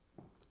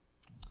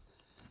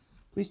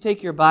Please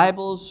take your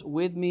Bibles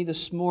with me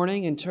this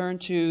morning and turn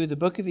to the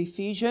book of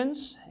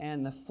Ephesians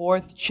and the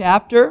 4th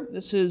chapter.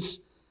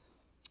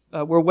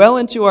 We're well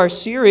into our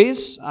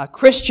series,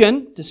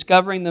 Christian,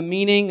 discovering the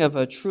meaning of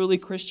a truly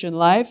Christian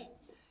life.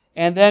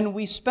 And then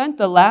we spent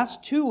the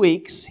last 2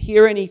 weeks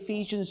here in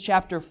Ephesians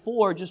chapter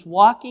 4 just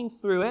walking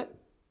through it,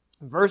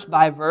 verse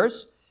by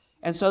verse.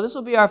 And so this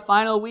will be our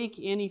final week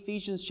in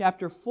Ephesians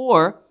chapter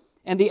 4.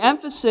 And the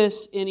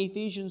emphasis in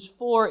Ephesians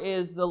 4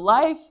 is the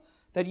life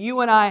that you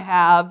and I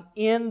have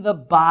in the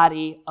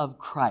body of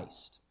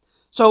Christ.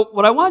 So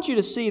what I want you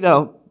to see,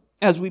 though,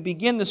 as we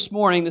begin this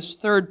morning, this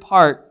third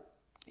part,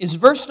 is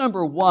verse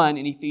number 1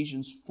 in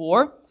Ephesians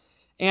 4.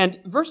 And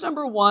verse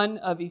number 1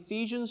 of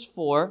Ephesians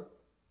 4,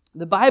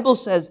 the Bible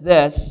says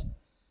this,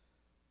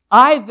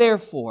 "I,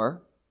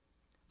 therefore,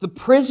 the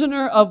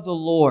prisoner of the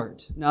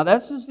Lord." Now,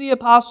 this is the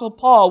Apostle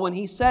Paul. When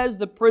he says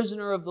the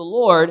prisoner of the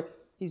Lord,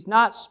 he's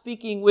not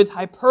speaking with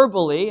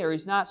hyperbole, or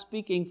he's not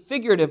speaking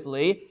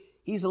figuratively.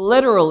 He's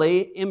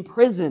literally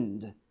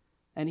imprisoned,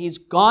 and he's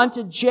gone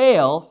to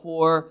jail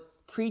for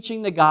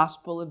preaching the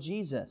gospel of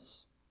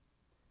Jesus.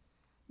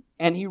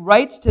 And he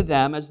writes to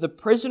them as the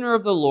prisoner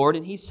of the Lord,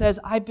 and he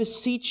says, "I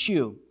beseech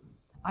you,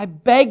 I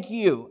beg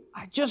you,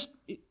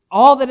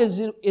 all that is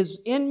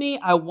in me,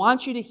 I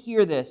want you to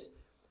hear this.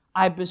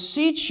 I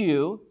beseech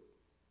you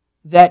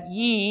that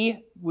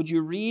ye," would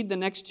you read the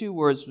next two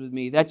words with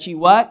me? "That ye"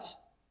 what?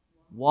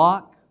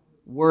 "Walk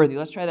worthy."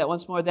 Let's try that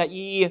once more. "That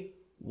ye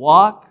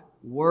walk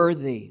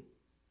worthy.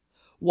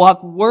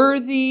 Walk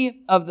worthy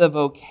of the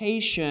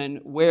vocation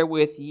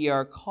wherewith ye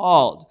are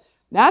called."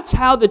 That's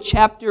how the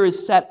chapter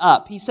is set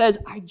up. He says,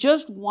 I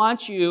just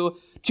want you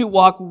to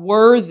walk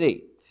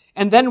worthy.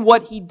 And then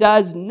what he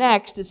does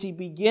next is he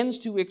begins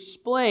to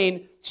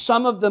explain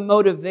some of the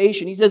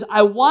motivation. He says,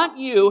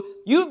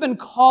 you've been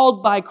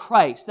called by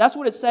Christ. That's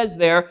what it says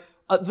there,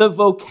 the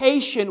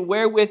vocation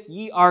wherewith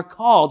ye are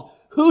called.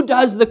 Who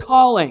does the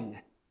calling?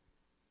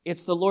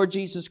 It's the Lord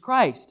Jesus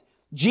Christ.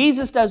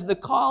 Jesus does the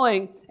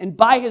calling, and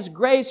by His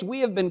grace, we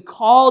have been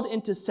called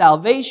into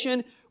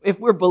salvation. If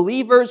we're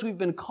believers, we've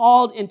been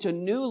called into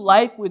new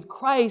life with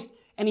Christ.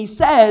 And He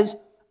says,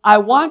 I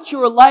want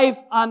your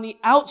life on the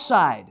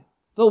outside,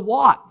 the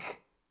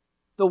walk,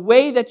 the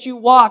way that you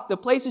walk, the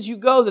places you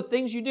go, the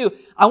things you do.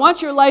 I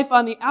want your life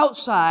on the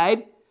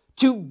outside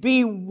to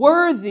be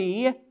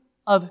worthy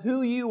of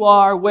who you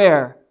are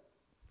where?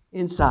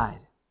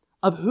 Inside.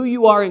 Of who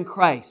you are in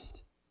Christ.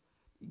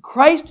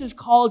 Christ has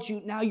called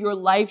you, now your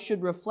life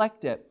should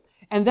reflect it.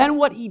 And then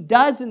what he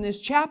does in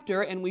this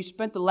chapter, and we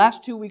spent the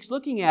last 2 weeks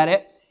looking at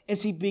it,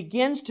 is he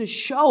begins to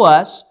show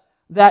us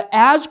that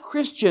as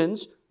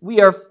Christians,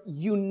 we are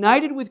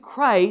united with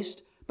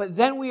Christ, but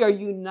then we are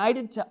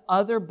united to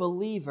other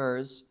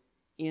believers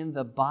in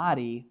the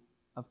body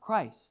of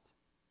Christ.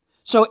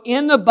 So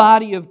in the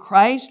body of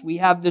Christ, we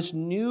have this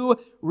new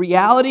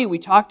reality. We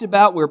talked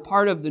about we're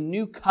part of the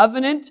new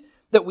covenant,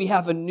 that we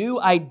have a new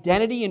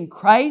identity in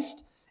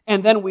Christ.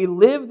 And then we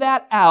live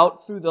that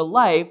out through the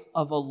life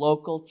of a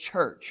local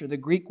church. Or the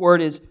Greek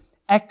word is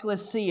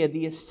ecclesia,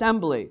 the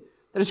assembly.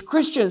 That as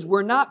Christians,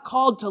 we're not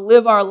called to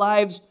live our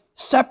lives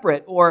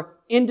separate or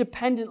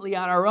independently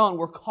on our own.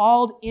 We're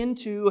called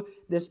into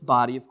this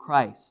body of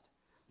Christ.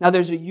 Now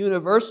there's a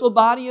universal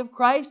body of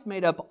Christ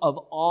made up of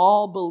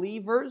all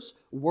believers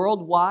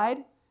worldwide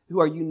who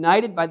are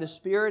united by the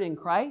Spirit in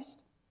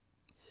Christ.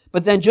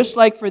 But then just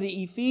like for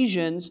the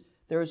Ephesians,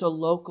 there's a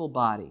local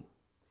body.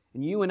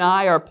 And you and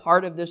I are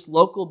part of this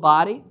local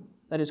body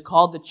that is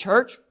called the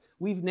church.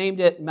 We've named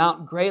it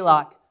Mount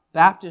Greylock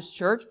Baptist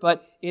Church,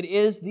 but it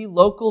is the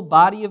local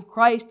body of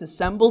Christ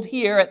assembled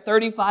here at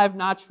 35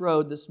 Notch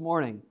Road this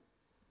morning.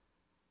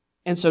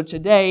 And so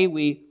today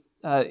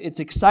it's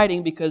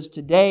exciting because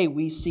today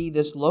we see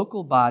this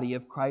local body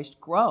of Christ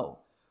grow.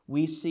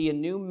 We see a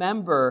new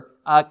member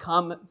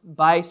come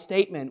by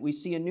statement. We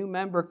see a new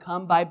member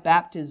come by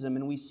baptism.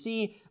 And we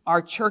see our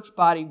church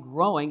body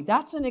growing.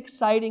 That's an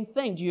exciting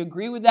thing. Do you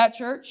agree with that,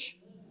 church?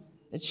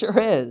 It sure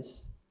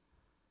is.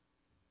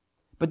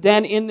 But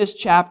then in this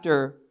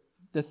chapter,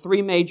 the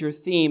three major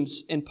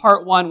themes. In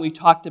part 1, we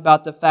talked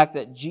about the fact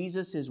that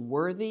Jesus is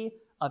worthy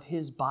of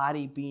His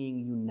body being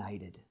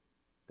united.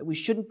 That we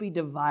shouldn't be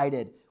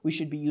divided. We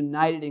should be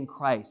united in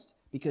Christ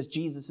because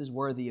Jesus is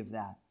worthy of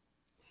that.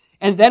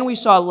 And then we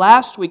saw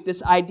last week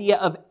this idea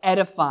of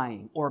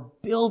edifying or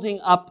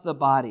building up the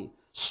body,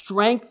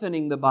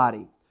 strengthening the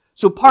body.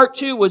 So part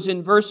 2 was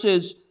in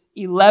verses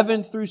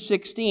 11 through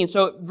 16.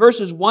 So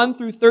verses 1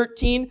 through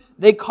 13,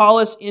 they call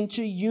us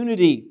into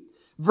unity.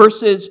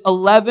 Verses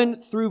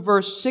 11 through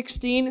verse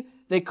 16,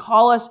 they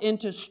call us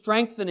into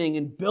strengthening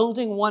and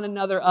building one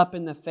another up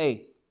in the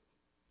faith.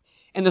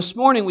 And this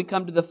morning we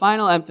come to the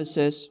final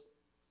emphasis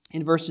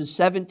in verses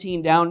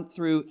 17 down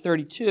through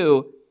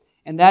 32,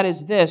 and that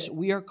is this: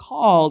 we are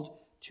called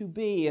to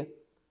be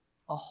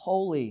a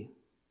holy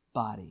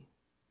body.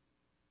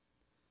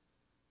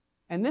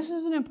 And this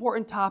is an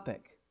important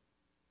topic.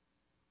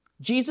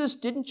 Jesus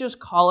didn't just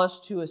call us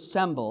to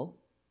assemble.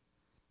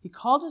 He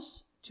called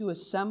us to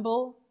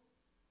assemble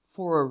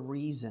for a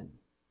reason.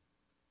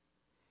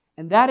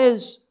 And that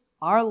is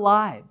our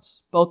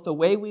lives, both the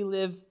way we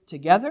live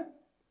together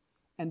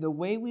and the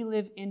way we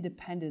live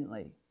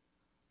independently,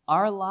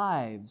 our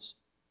lives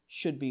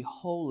should be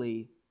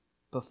holy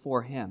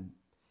before Him.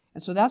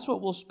 And so that's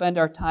what we'll spend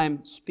our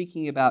time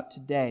speaking about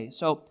today.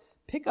 So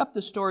pick up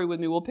the story with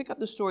me. We'll pick up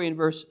the story in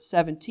verse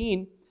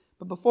 17.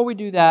 But before we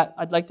do that,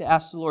 I'd like to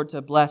ask the Lord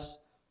to bless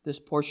this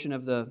portion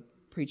of the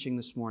preaching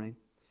this morning.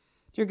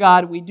 Dear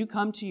God, we do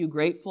come to you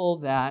grateful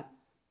that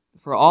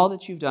for all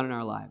that you've done in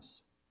our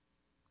lives.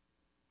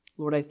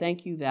 Lord, I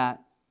thank you that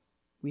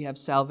we have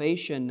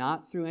salvation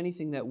not through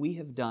anything that we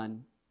have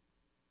done,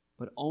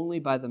 but only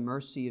by the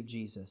mercy of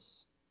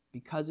Jesus,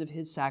 because of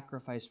His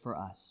sacrifice for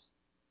us.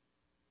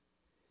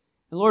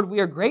 And Lord, we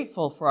are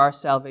grateful for our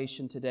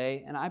salvation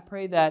today, and I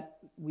pray that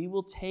we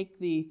will take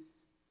the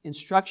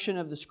instruction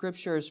of the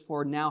Scriptures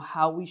for now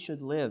how we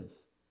should live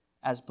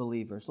as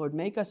believers. Lord,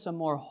 make us a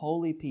more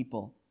holy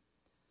people.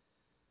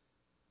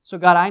 So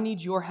God, I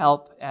need your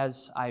help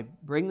as I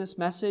bring this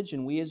message,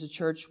 and we as a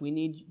church, we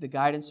need the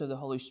guidance of the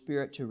Holy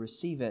Spirit to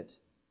receive it.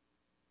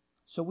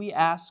 So we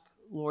ask,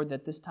 Lord,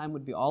 that this time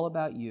would be all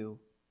about you,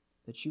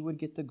 that you would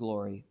get the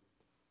glory.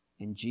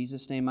 In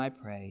Jesus' name I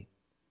pray,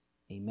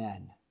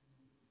 amen.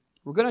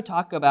 We're going to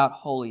talk about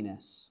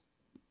holiness.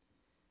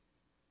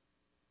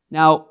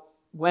 Now,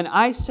 when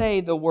I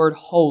say the word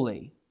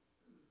holy,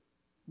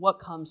 what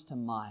comes to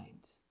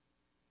mind?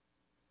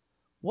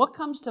 What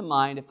comes to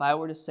mind if I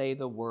were to say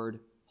the word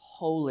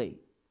holy?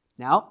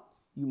 Now,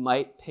 you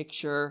might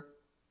picture,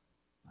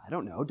 I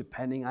don't know,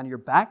 depending on your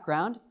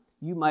background,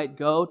 you might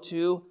go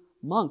to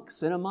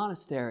monks in a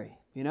monastery,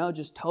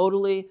 just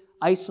totally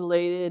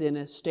isolated in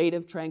a state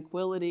of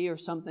tranquility or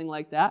something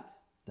like that.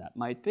 That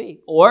might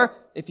be. Or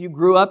if you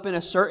grew up in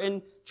a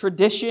certain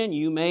tradition,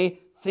 you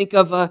may think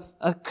of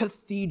a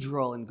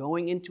cathedral and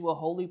going into a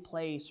holy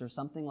place or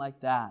something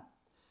like that.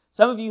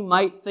 Some of you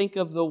might think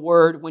of the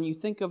word, when you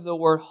think of the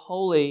word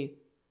holy,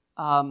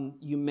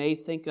 you may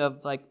think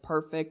of like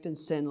perfect and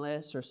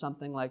sinless or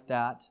something like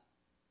that.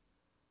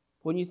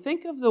 When you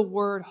think of the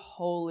word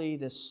holy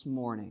this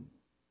morning,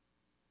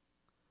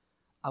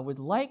 I would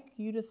like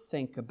you to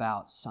think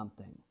about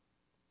something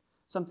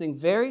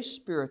very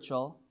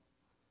spiritual,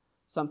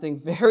 something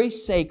very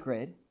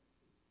sacred.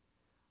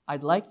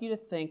 I'd like you to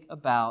think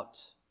about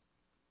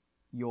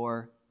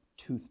your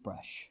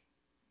toothbrush.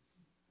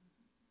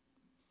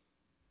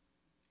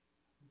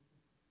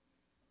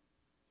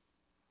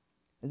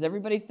 Is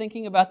everybody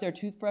thinking about their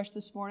toothbrush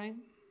this morning?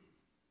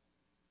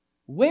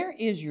 Where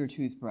is your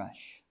toothbrush?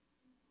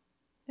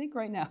 Think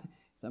right now.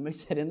 Somebody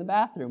said in the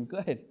bathroom.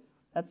 Good.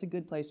 That's a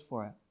good place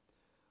for it.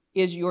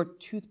 Is your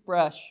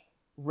toothbrush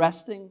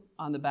resting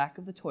on the back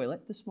of the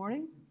toilet this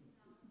morning?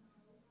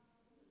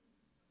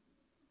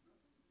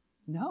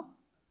 No.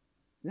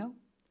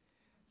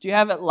 Do you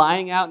have it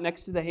lying out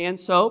next to the hand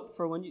soap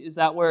for when is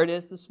that where it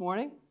is this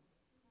morning?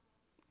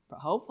 But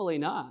hopefully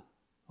not.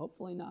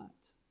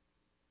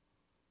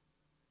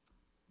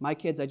 My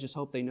kids, I just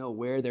hope they know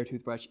where their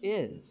toothbrush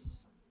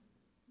is.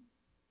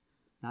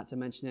 Not to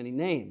mention any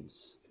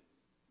names.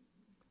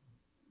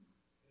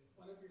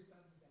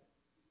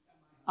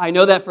 I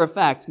know that for a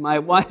fact.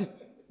 My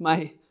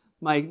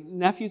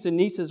nephews and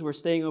nieces were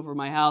staying over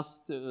my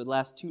house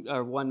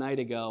one night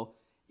ago,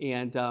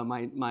 and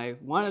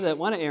one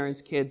of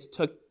Aaron's kids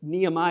took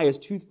Nehemiah's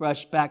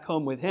toothbrush back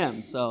home with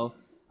him. So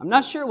I'm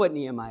not sure what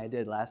Nehemiah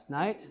did last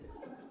night.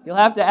 You'll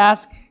have to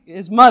ask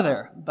his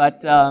mother.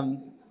 But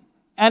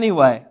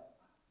anyway,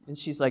 and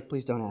she's like,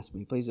 "Please don't ask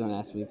me. Please don't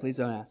ask me. Please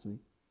don't ask me."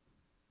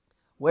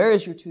 Where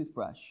is your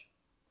toothbrush?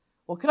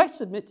 Well, could I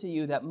submit to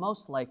you that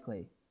most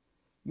likely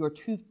your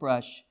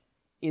toothbrush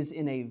is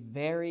in a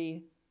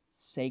very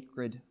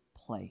sacred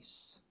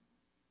place.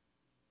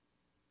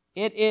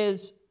 It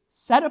is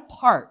set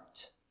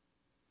apart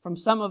from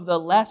some of the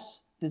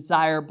less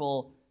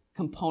desirable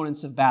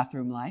components of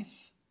bathroom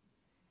life.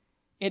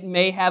 It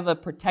may have a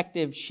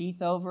protective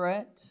sheath over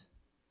it.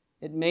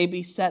 It may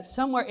be set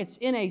somewhere. It's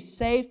in a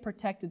safe,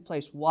 protected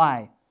place.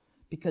 Why?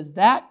 Because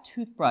that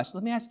toothbrush,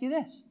 let me ask you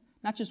this,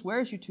 not just where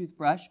is your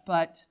toothbrush,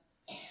 but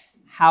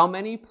how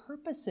many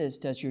purposes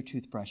does your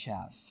toothbrush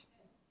have?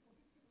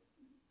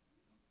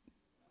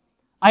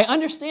 I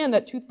understand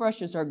that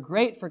toothbrushes are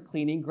great for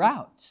cleaning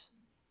grout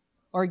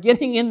or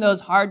getting in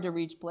those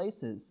hard-to-reach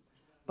places.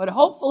 But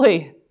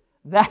hopefully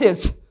that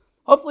is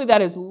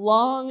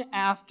long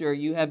after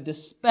you have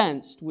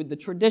dispensed with the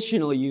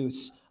traditional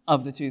use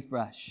of the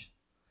toothbrush.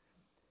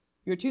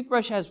 Your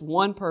toothbrush has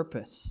one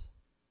purpose,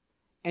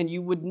 and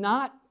you would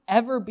not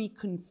ever be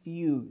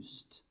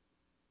confused.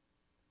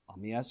 Let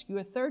me ask you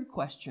a third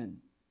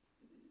question.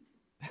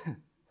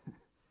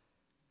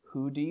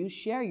 Who do you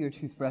share your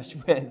toothbrush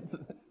with?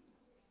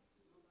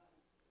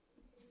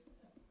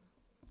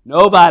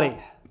 Nobody.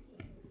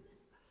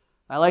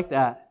 I like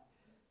that.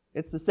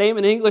 It's the same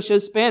in English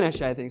as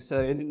Spanish, I think.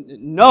 So,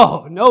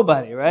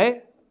 nobody,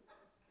 right?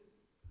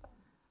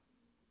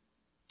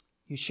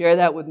 You share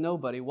that with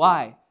nobody.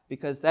 Why?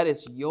 Because that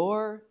is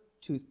your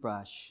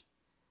toothbrush.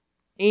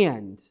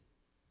 And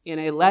in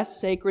a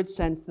less sacred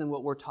sense than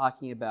what we're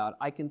talking about,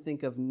 I can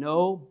think of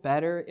no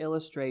better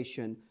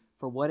illustration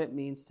for what it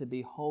means to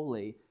be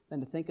holy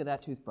than to think of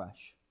that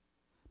toothbrush.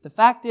 The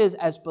fact is,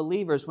 as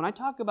believers, when I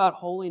talk about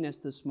holiness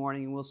this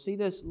morning, and we'll see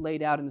this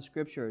laid out in the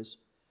Scriptures,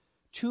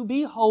 to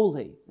be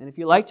holy, and if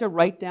you like to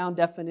write down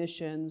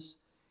definitions,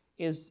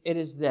 it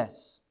is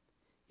this.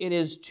 It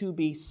is to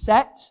be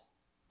set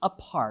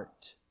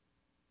apart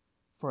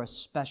for a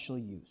special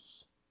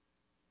use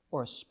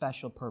or a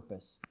special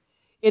purpose.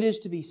 It is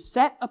to be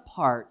set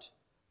apart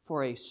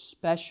for a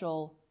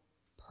special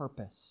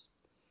purpose.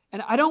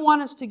 And I don't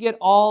want us to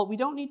we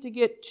don't need to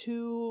get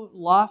too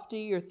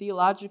lofty or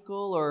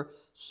theological or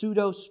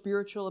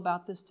pseudo-spiritual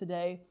about this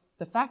today.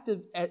 The fact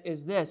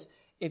is this: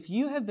 if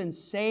you have been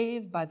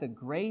saved by the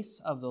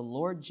grace of the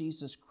Lord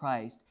Jesus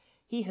Christ,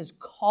 He has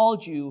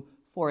called you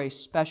for a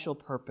special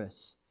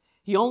purpose.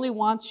 He only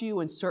wants you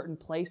in certain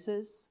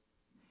places.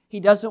 He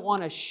doesn't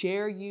want to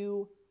share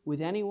you with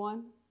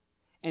anyone.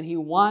 And He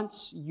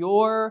wants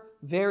your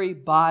very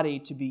body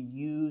to be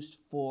used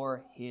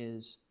for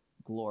His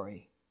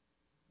glory.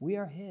 We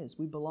are His.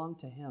 We belong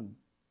to Him.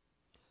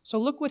 So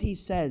look what He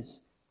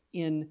says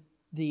in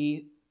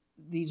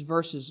these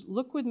verses.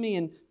 Look with me,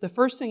 and the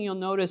first thing you'll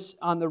notice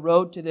on the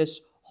road to this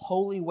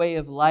holy way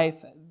of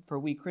life for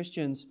we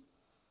Christians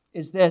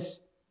is this.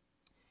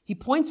 He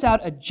points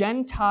out a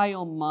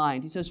Gentile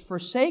mind. He says,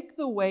 forsake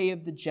the way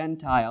of the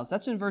Gentiles.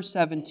 That's in verse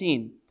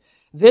 17.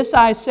 This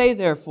I say,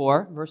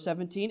 therefore, verse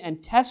 17,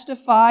 and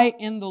testify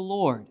in the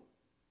Lord,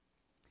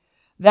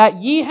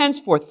 that ye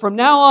henceforth, from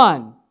now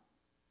on,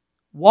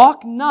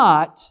 walk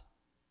not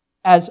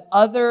as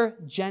other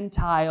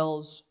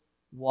Gentiles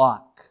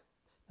walk.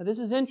 Now, this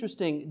is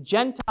interesting.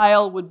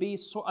 Gentile would be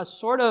a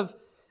sort of,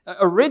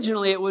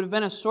 originally it would have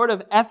been a sort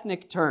of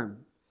ethnic term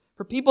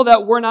for people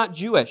that were not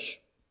Jewish.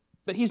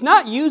 But he's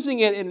not using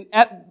it in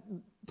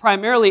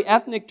primarily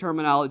ethnic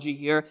terminology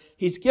here.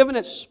 He's given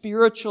it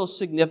spiritual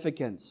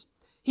significance.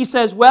 He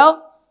says,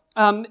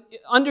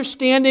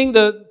 understanding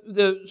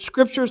the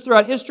Scriptures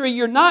throughout history,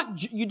 you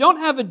don't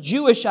have a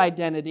Jewish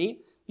identity.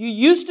 You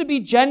used to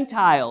be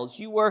Gentiles.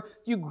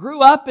 You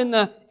grew up in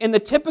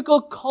the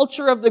typical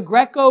culture of the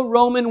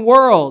Greco-Roman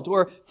world.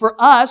 Or for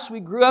us, we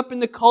grew up in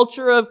the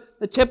culture of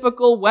the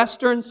typical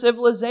Western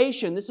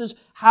civilization. This is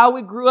how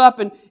we grew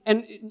up.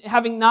 And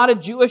having not a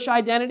Jewish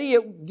identity,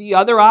 the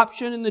other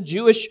option in the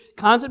Jewish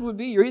concept would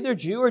be you're either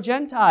Jew or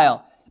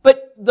Gentile.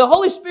 But the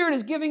Holy Spirit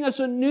is giving us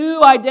a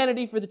new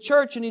identity for the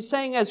church. And He's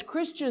saying as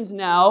Christians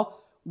now,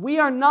 we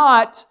are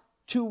not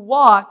to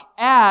walk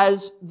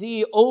as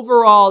the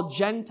overall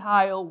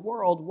Gentile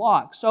world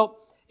walks. So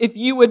if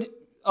you would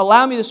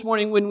allow me this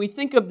morning, when we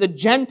think of the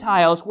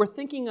Gentiles, we're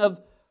thinking of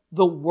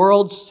the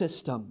world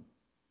system.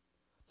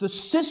 The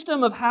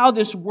system of how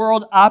this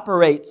world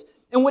operates.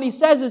 And what he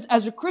says is,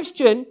 as a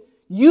Christian,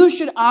 you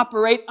should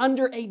operate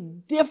under a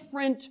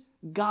different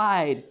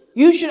guide.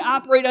 You should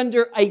operate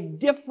under a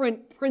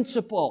different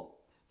principle.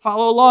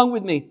 Follow along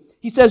with me.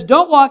 He says,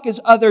 don't walk as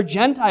other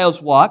Gentiles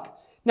walk.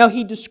 Now,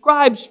 he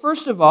describes,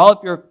 first of all, if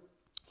you're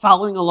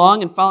following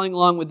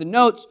along with the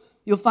notes,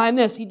 you'll find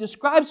this. He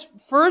describes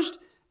first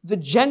the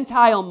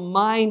Gentile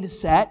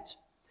mindset,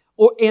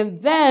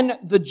 and then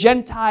the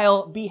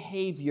Gentile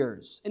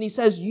behaviors. And he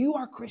says, you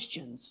are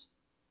Christians,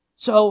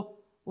 so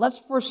let's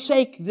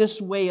forsake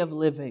this way of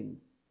living.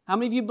 How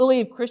many of you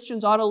believe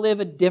Christians ought to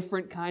live a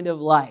different kind of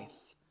life?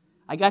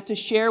 I got to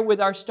share with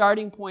our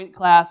starting point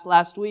class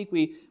last week.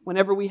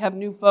 Whenever we have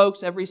new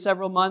folks, every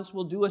several months,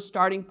 we'll do a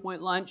starting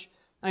point lunch.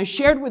 I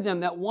shared with them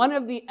that one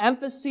of the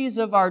emphases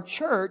of our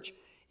church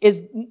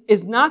is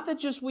not that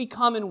just we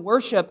come and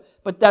worship,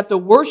 but that the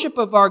worship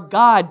of our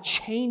God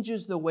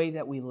changes the way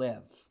that we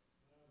live.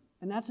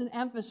 And that's an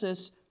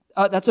emphasis,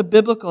 that's a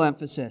biblical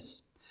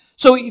emphasis.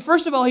 So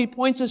first of all, he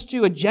points us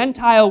to a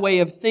Gentile way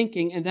of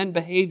thinking and then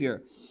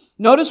behavior.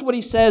 Notice what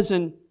he says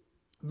in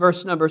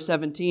verse number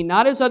 17.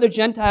 Not as other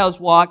Gentiles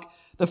walk.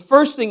 The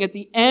first thing at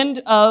the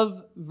end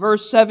of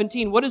verse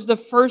 17, what is the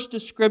first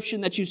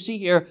description that you see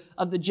here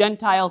of the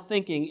Gentile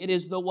thinking? It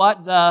is the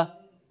what? The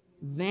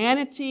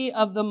vanity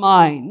of the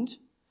mind.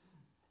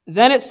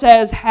 Then it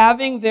says,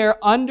 having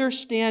their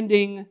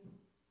understanding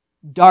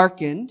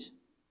darkened,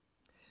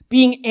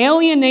 being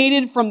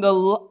alienated from the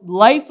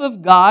life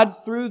of God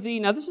through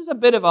the, now this is a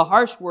bit of a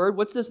harsh word.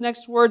 What's this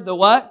next word? The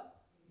what?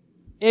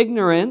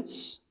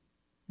 Ignorance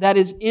that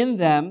is in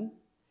them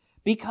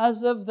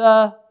because of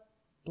the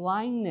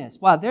blindness.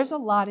 Wow, there's a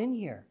lot in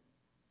here.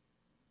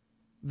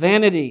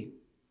 Vanity,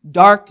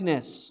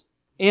 darkness,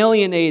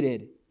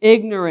 alienated,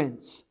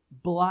 ignorance,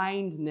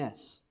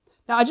 blindness.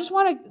 Now, I just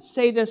want to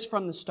say this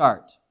from the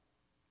start.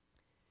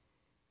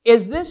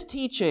 Is this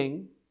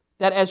teaching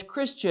that as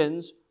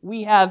Christians,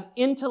 we have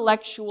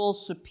intellectual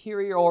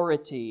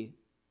superiority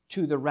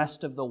to the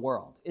rest of the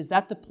world? Is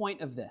that the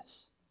point of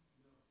this?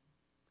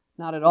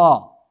 Not at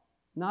all.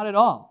 Not at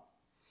all.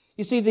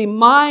 You see, the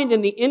mind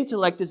and the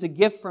intellect is a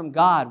gift from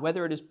God,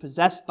 whether it is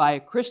possessed by a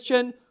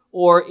Christian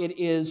or it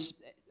is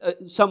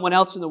someone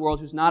else in the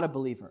world who's not a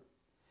believer.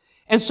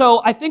 And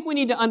so I think we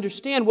need to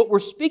understand what we're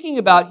speaking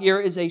about here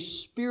is a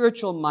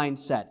spiritual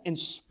mindset and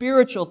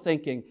spiritual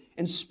thinking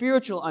and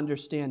spiritual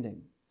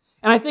understanding.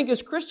 And I think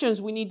as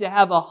Christians, we need to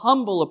have a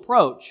humble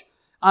approach.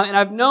 And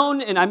I've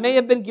known, and I may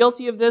have been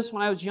guilty of this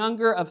when I was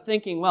younger, of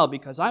thinking, well,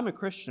 because I'm a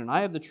Christian,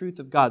 I have the truth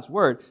of God's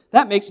Word,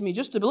 that makes me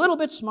just a little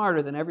bit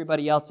smarter than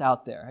everybody else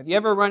out there. Have you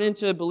ever run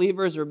into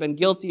believers or been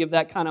guilty of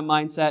that kind of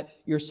mindset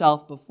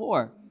yourself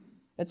before?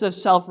 It's a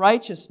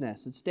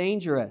self-righteousness. It's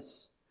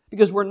dangerous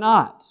because we're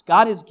not.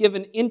 God has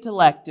given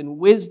intellect and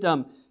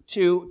wisdom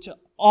to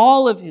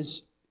all of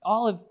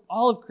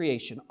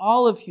creation,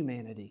 all of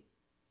humanity.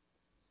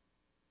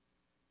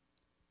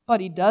 But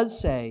He does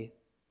say,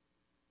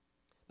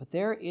 but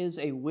there is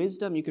a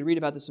wisdom, you could read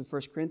about this in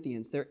 1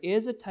 Corinthians, there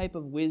is a type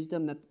of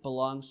wisdom that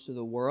belongs to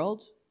the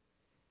world,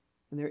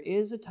 and there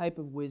is a type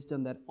of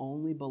wisdom that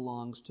only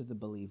belongs to the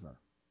believer.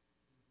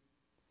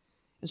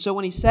 And so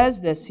when He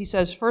says this, He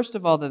says, first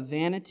of all, the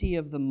vanity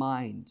of the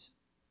mind.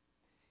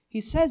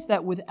 He says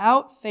that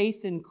without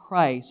faith in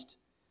Christ,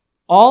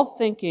 all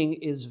thinking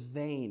is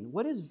vain.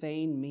 What does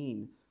vain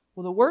mean?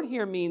 Well, the word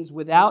here means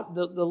without,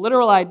 the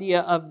literal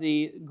idea of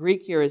the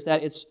Greek here is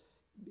that it's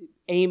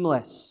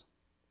aimless.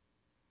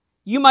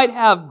 You might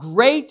have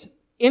great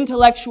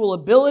intellectual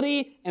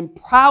ability and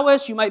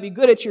prowess. You might be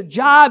good at your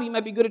job. You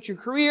might be good at your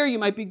career. You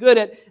might be good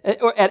at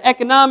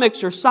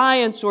economics or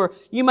science, or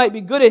you might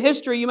be good at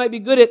history. You might be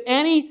good at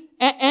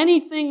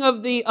anything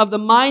of the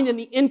mind and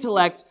the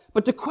intellect.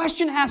 But the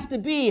question has to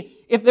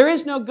be, if there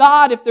is no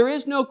God, if there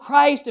is no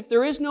Christ, if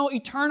there is no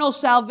eternal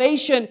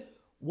salvation,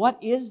 what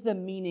is the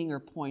meaning or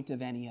point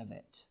of any of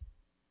it?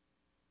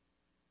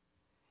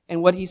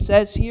 And what he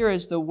says here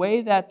is the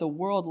way that the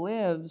world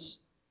lives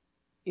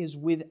is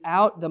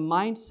without, the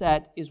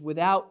mindset is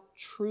without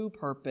true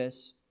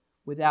purpose,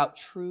 without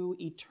true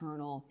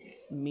eternal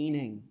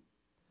meaning.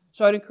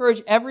 So I'd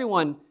encourage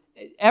anyone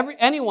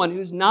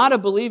who's not a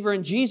believer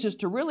in Jesus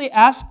to really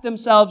ask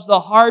themselves the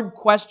hard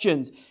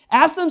questions.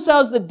 Ask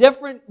themselves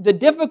the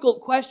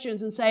difficult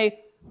questions and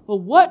say, well,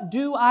 what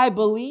do I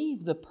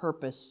believe the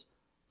purpose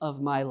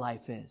of my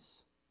life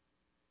is?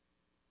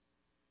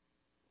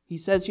 He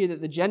says here that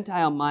the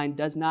Gentile mind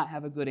does not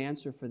have a good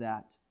answer for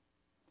that.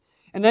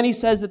 And then he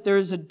says that there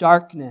is a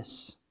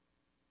darkness.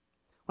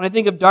 When I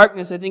think of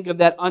darkness, I think of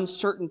that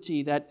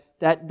uncertainty,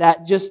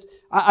 that just,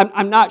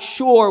 I'm not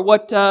sure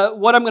what I'm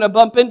going to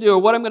bump into or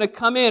what I'm going to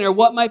come in or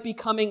what might be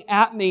coming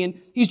at me.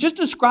 And he's just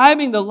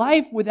describing the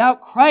life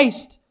without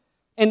Christ.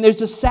 And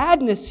there's a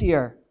sadness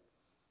here.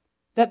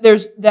 That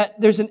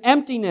there's an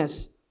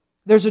emptiness.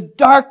 There's a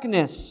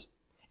darkness.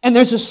 And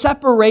there's a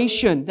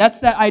separation. That's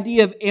that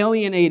idea of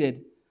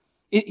alienated.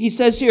 He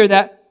says here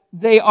that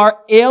they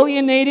are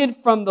alienated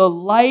from the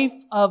life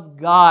of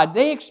God.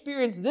 They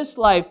experience this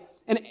life.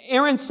 And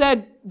Aaron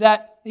said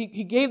that,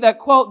 he gave that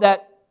quote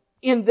that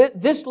in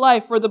this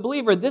life, for the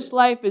believer, this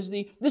is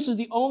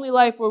the only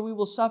life where we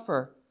will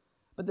suffer.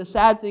 But the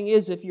sad thing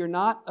is, if you're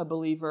not a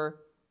believer,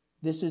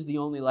 this is the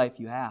only life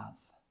you have.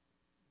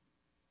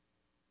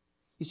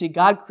 You see,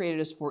 God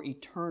created us for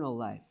eternal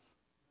life.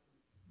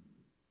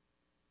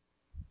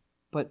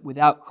 But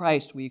without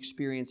Christ, we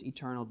experience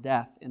eternal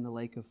death in the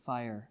lake of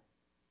fire.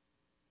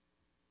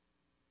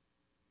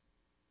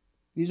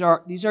 These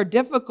are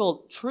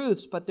difficult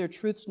truths, but they're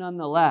truths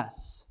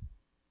nonetheless.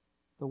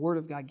 The Word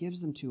of God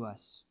gives them to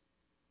us.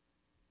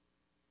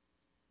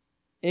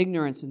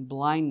 Ignorance and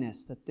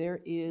blindness, that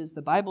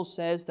the Bible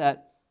says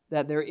that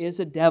there is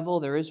a devil,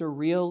 there is a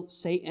real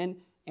Satan,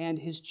 and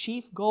his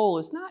chief goal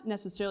is not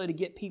necessarily to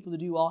get people to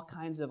do all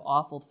kinds of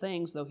awful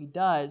things, though he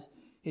does.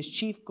 His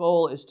chief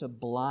goal is to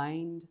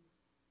blind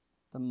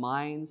the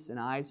minds and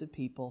eyes of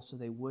people so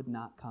they would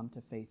not come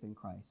to faith in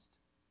Christ.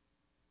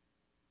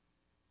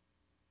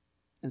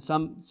 And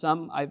some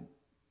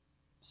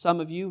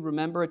of you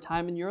remember a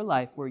time in your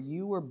life where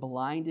you were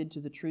blinded to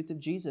the truth of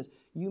Jesus.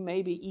 You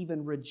maybe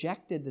even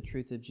rejected the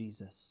truth of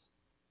Jesus.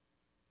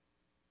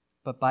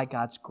 But by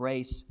God's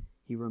grace,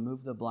 He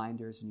removed the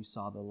blinders and you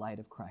saw the light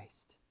of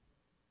Christ.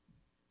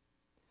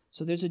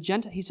 So there's a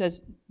Gentile, he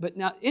says, but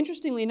now,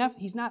 interestingly enough,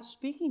 He's not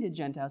speaking to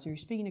Gentiles here,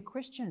 He's speaking to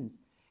Christians.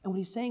 And what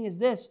He's saying is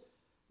this: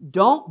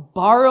 don't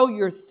borrow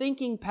your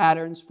thinking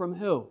patterns from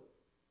who?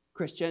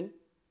 Christian.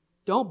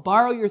 Don't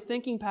borrow your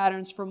thinking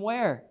patterns from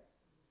where?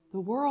 The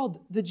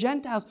world, the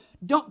Gentiles.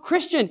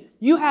 Christian,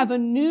 you have a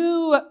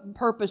new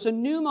purpose, a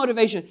new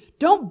motivation.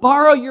 Don't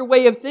borrow your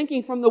way of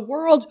thinking from the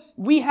world.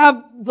 We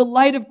have the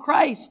light of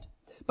Christ.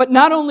 But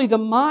not only the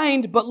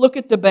mind, but look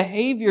at the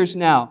behaviors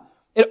now.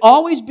 It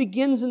always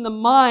begins in the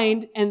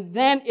mind and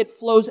then it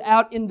flows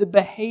out in the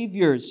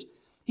behaviors.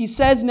 He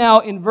says now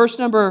in verse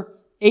number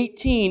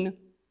 19,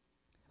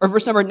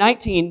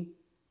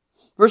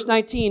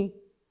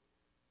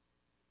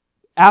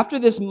 after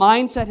this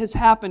mindset has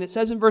happened, it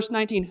says in verse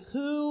 19,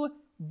 who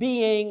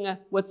being,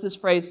 what's this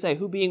phrase say?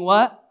 Who being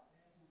what?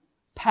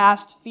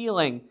 Past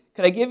feeling.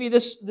 Could I give you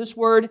this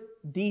word?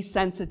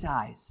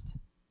 Desensitized.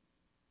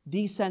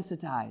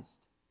 Desensitized.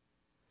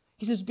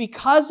 He says,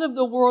 because of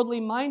the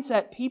worldly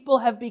mindset, people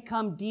have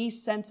become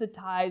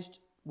desensitized.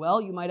 Well,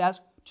 you might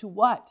ask, to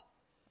what?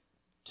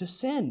 To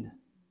sin.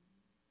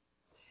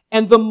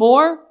 And the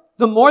more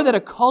that a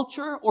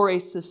culture or a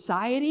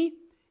society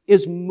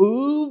is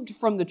moved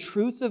from the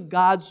truth of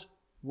God's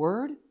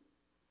word.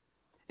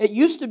 It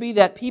used to be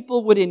that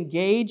people would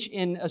engage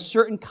in a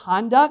certain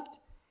conduct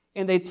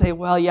and they'd say,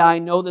 well, yeah, I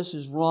know this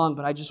is wrong,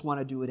 but I just want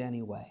to do it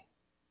anyway.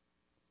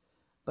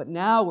 But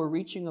now we're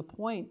reaching a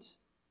point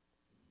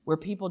where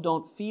people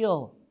don't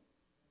feel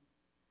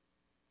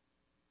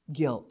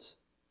guilt.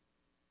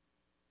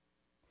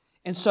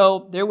 And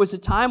so there was a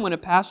time when a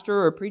pastor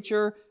or a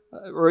preacher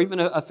or even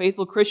a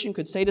faithful Christian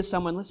could say to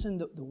someone, listen,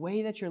 the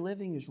way that you're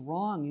living is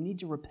wrong. You need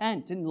to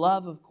repent in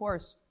love, of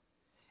course.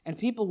 And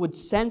people would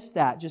sense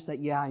that, just that,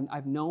 yeah,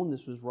 I've known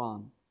this was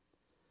wrong.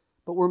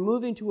 But we're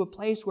moving to a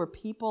place where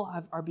people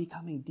are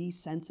becoming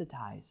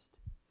desensitized.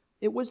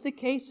 It was the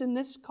case in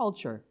this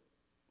culture.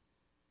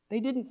 They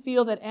didn't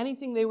feel that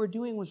anything they were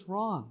doing was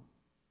wrong.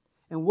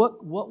 And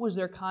what was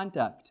their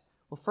conduct?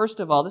 Well, first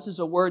of all, this is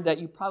a word that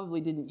you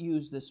probably didn't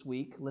use this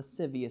week,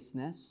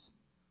 lasciviousness.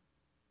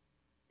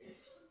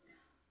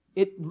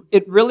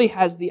 It really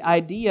has the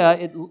idea,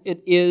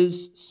 it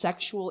is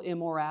sexual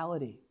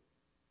immorality.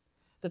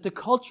 That the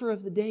culture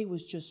of the day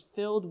was just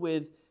filled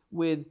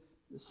with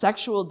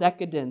sexual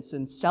decadence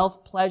and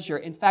self-pleasure.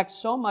 In fact,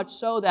 so much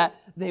so that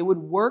they would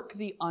work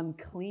the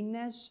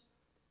uncleanness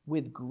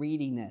with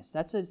greediness.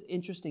 That's an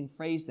interesting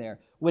phrase there.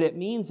 What it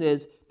means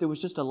is there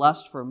was just a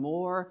lust for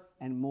more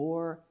and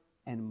more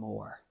and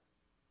more.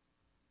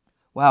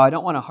 Wow, I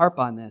don't want to harp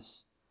on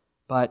this,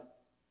 but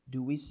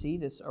do we see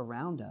this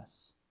around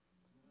us?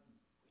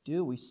 We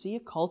do. We see a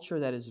culture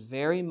that is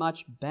very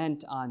much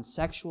bent on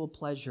sexual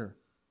pleasure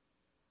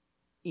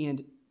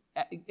and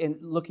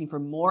looking for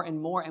more and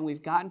more, and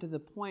we've gotten to the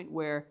point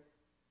where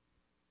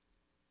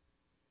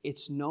it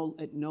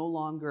no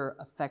longer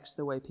affects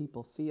the way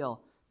people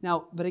feel.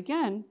 Now, but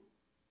again,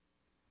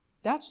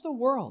 that's the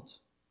world.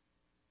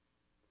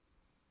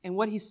 And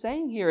what he's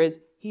saying here is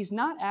he's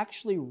not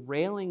actually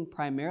railing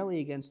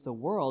primarily against the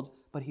world,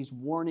 but he's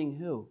warning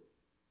who?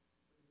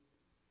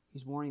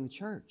 He's warning the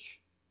church.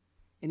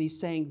 And he's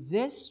saying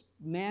this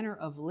manner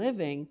of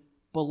living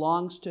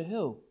belongs to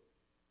who?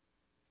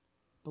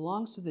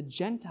 Belongs to the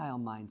Gentile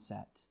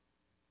mindset.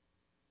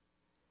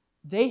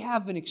 They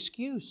have an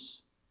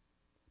excuse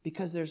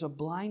because there's a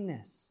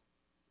blindness.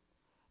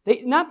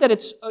 Not that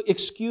it's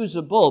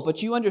excusable,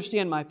 but you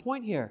understand my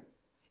point here.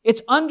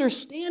 It's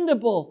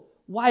understandable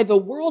why the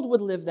world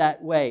would live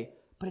that way,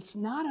 but it's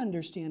not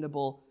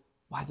understandable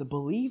why the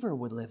believer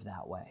would live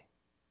that way.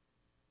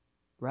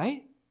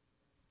 Right?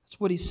 That's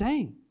what he's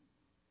saying.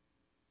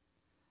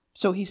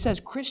 So he says,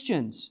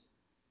 Christians,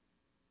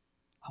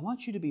 I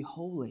want you to be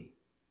holy.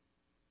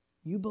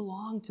 You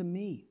belong to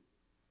me.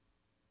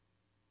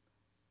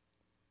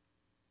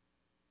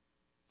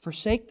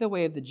 Forsake the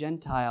way of the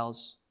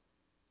Gentiles.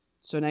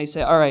 So now you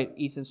say, all right,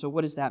 Ethan, so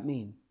what does that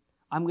mean?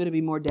 I'm going to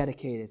be more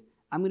dedicated.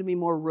 I'm going to be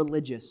more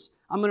religious.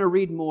 I'm going to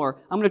read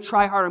more. I'm going to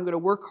try harder. I'm going to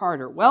work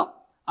harder.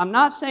 Well, I'm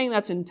not saying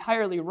that's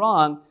entirely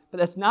wrong, but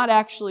that's not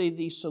actually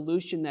the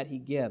solution that he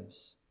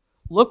gives.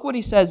 Look what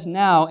he says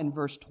now in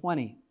verse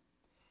 20.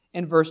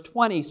 In verse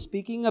 20,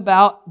 speaking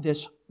about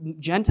this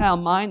Gentile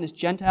mind, this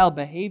Gentile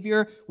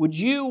behavior, would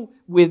you,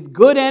 with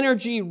good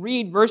energy,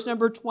 read verse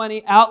number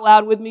 20 out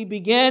loud with me?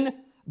 Begin.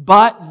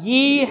 But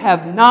ye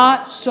have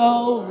not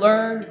so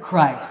learned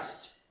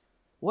Christ.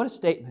 What a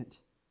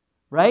statement,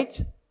 right?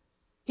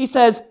 He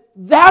says,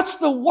 that's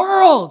the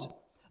world.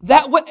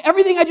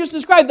 Everything I just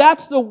described,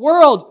 that's the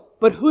world.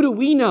 But who do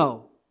we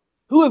know?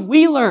 Who have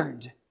we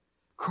learned?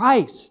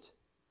 Christ.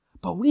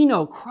 But we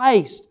know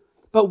Christ.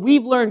 But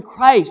we've learned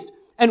Christ.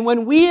 And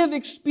when we have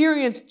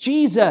experienced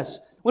Jesus,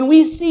 when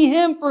we see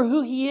Him for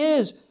who He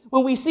is,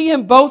 when we see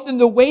Him both in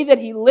the way that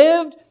He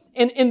lived,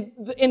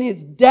 in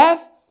His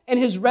death, and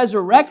His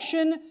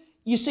resurrection,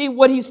 you see,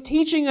 what He's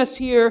teaching us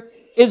here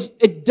is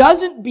it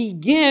doesn't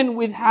begin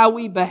with how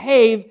we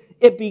behave,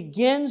 it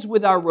begins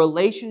with our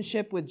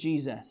relationship with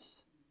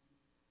Jesus.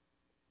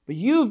 But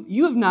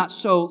you have not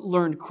so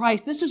learned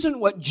Christ. This isn't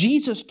what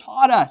Jesus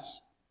taught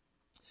us.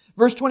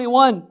 Verse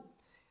 21,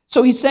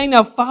 so he's saying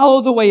now,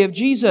 follow the way of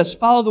Jesus,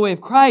 follow the way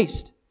of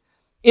Christ.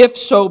 If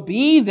so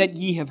be that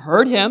ye have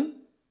heard Him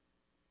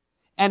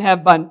and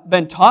have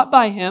been taught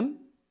by Him.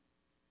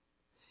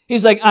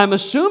 He's like, I'm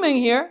assuming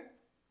here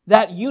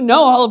that you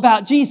know all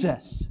about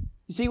Jesus.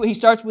 You see, he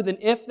starts with an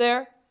if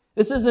there.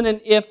 This isn't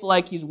an if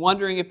like he's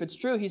wondering if it's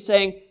true. He's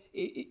saying,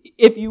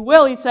 if you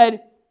will, he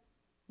said,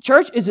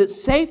 church, is it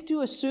safe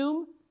to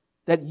assume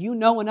that you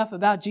know enough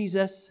about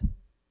Jesus?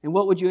 And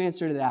what would you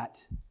answer to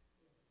that?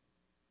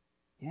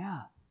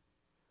 Yeah.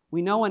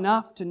 We know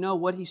enough to know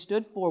what He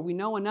stood for. We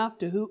know enough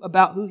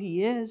about who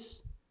He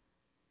is.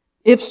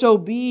 If so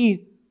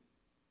be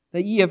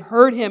that ye have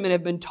heard Him and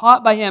have been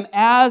taught by Him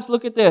as,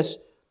 look at this,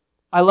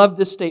 I love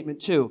this statement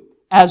too,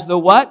 as the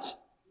what?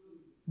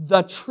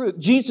 The truth.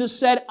 Jesus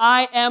said,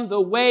 I am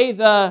the way,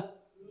 the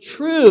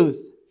truth,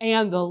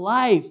 and the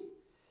life.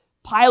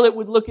 Pilate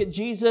would look at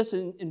Jesus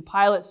and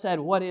Pilate said,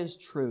 what is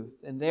truth?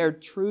 And there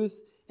truth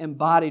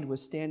embodied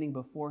was standing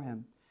before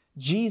Him.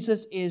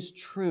 Jesus is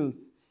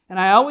truth. And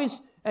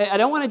I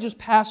don't want to just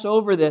pass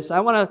over this.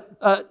 I want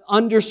to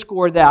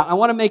underscore that. I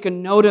want to make a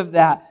note of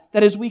that.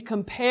 That as we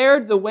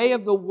compared the way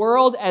of the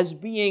world as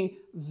being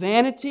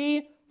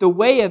vanity The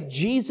way of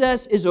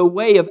Jesus is a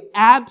way of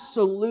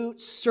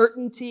absolute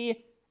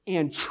certainty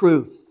and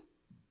truth.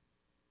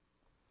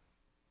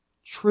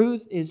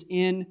 Truth is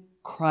in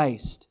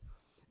Christ.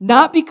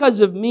 Not because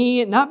of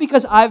me, not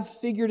because I've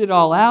figured it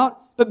all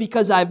out, but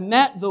because I've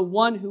met the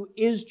one who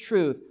is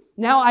truth.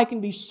 Now I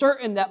can be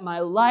certain that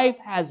my life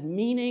has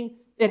meaning,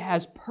 it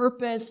has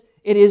purpose,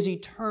 it is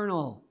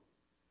eternal.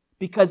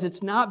 Because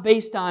it's not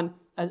based on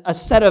a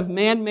set of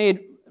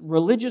man-made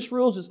religious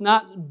rules, it's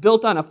not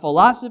built on a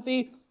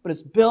philosophy, but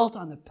it's built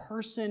on the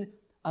person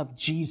of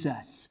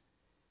Jesus.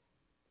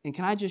 And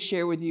can I just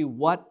share with you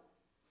what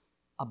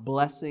a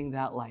blessing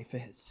that life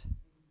is?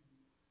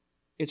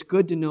 It's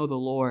good to know the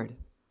Lord.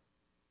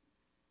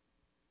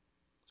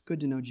 It's good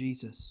to know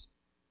Jesus.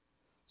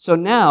 So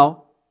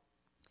now,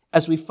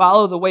 as we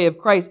follow the way of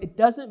Christ, it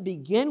doesn't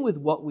begin with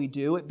what we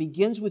do, it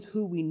begins with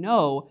who we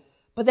know,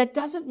 but that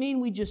doesn't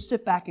mean we just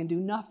sit back and do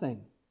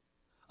nothing.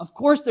 Of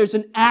course, there's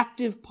an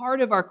active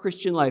part of our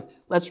Christian life.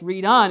 Let's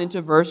read on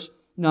into verse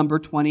number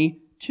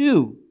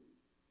 22.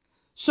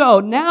 So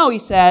now he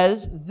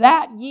says,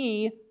 that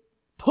ye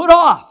put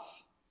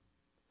off.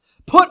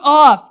 Put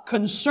off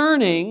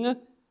concerning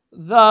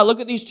the, look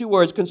at these two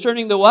words,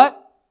 concerning the what?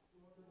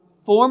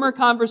 Former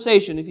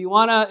conversation. If you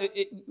want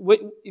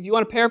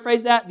to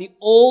paraphrase that, the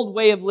old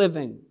way of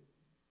living.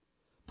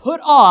 Put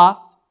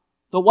off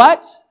the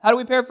what? How do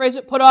we paraphrase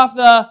it? Put off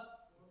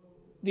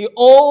the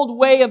old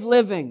way of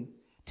living.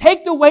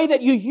 Take the way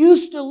that you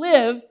used to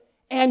live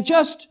and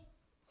just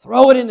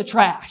throw it in the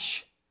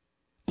trash.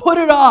 Put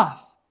it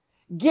off.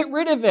 Get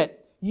rid of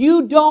it.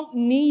 You don't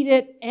need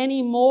it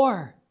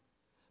anymore.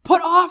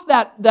 Put off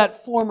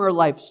that former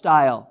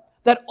lifestyle,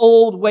 that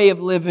old way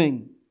of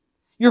living,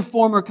 your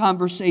former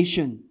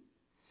conversation,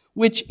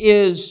 which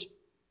is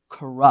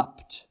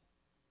corrupt,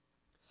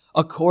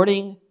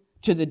 according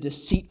to the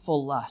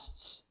deceitful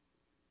lusts.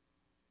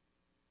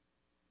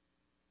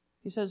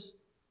 He says,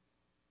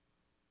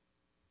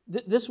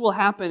 this will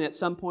happen at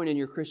some point in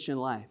your Christian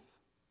life.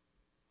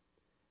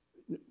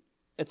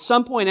 At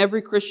some point,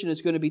 every Christian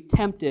is going to be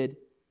tempted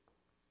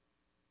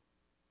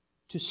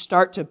to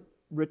start to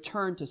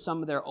return to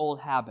some of their old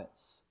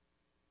habits.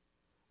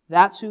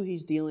 That's who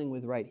he's dealing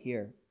with right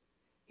here.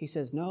 He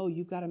says, no,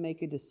 you've got to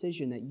make a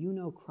decision that you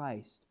know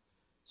Christ.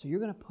 So you're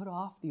going to put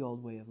off the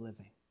old way of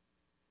living.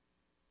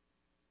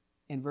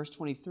 In verse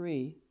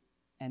 23,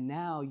 and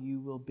now you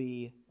will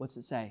be, what's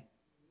it say?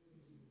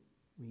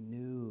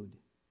 Renewed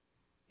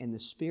in the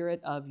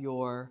spirit of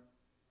your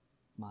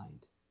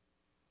mind.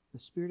 The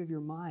spirit of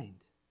your mind.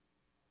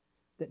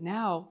 That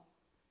now,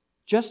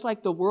 just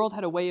like the world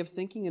had a way of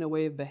thinking and a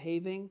way of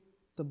behaving,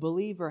 the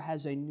believer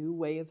has a new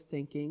way of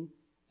thinking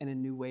and a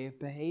new way of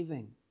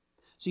behaving.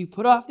 So you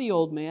put off the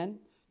old man,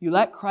 you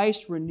let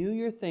Christ renew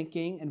your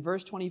thinking, in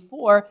verse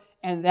 24,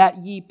 and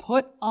that ye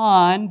put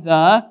on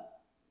the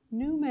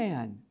new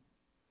man,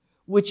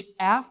 which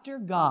after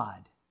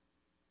God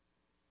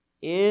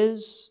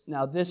is,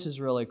 now this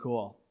is really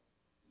cool.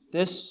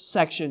 This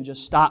section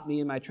just stopped me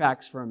in my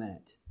tracks for a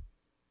minute.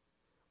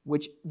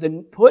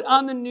 Put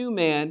on the new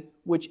man,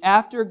 which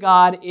after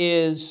God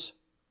is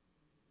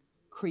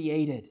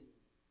created.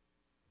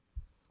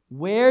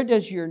 Where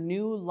does your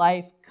new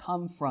life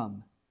come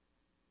from?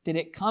 Did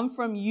it come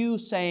from you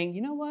saying,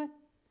 you know what?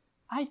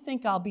 I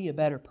think I'll be a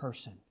better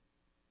person.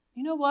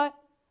 You know what?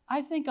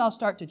 I think I'll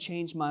start to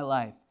change my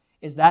life.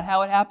 Is that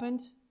how it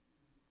happened?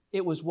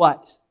 It was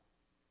what?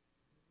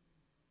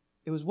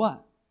 It was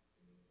what?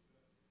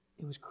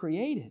 It was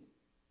created.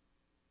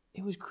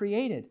 It was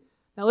created.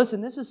 Now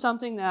listen, this is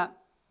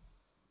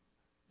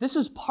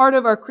part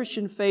of our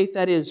Christian faith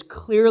that is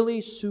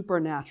clearly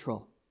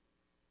supernatural.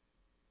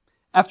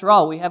 After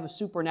all, we have a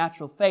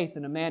supernatural faith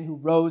in a man who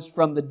rose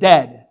from the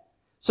dead.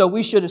 So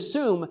we should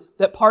assume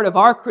that part of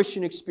our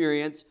Christian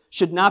experience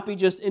should not be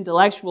just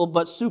intellectual,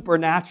 but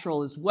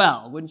supernatural as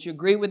well. Wouldn't you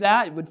agree with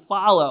that? It would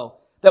follow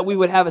that we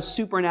would have a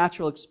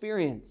supernatural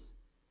experience.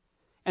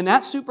 And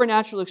that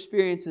supernatural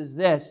experience is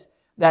this,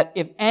 that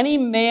if any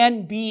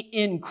man be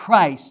in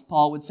Christ,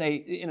 Paul would say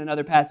in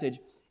another passage,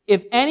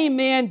 if any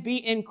man be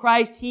in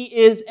Christ, he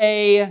is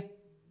a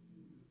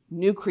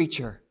new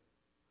creature.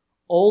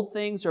 Old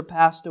things are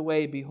passed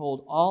away.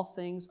 Behold, all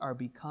things are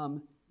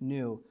become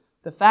new.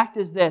 The fact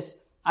is this,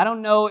 I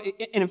don't know,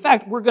 and in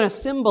fact, we're going to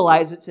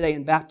symbolize it today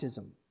in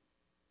baptism.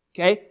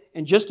 Okay?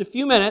 In just a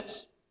few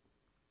minutes,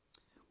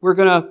 we're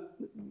going to,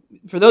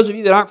 for those of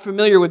you that aren't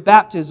familiar with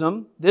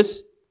baptism,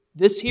 this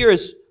here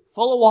is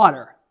full of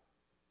water.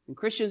 And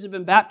Christians have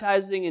been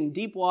baptizing in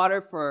deep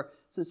water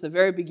since the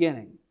very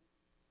beginning.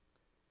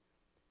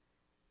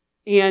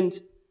 And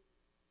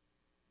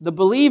the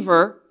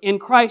believer in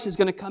Christ is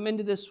going to come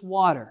into this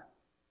water.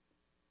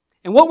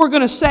 And what we're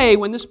going to say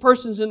when this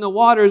person's in the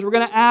water is we're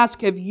going to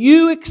ask, have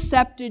you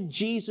accepted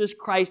Jesus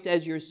Christ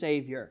as your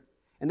Savior?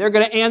 And they're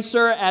going to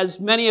answer, as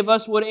many of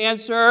us would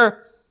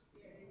answer,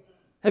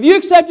 have you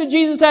accepted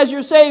Jesus as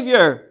your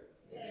Savior?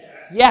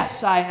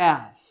 Yes, I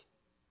have.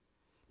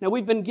 Now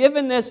we've been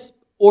given this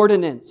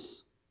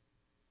ordinance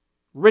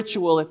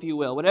ritual, if you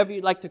will, whatever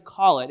you'd like to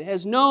call it. It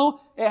has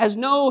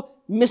no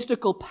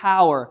mystical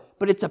power,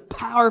 but it's a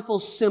powerful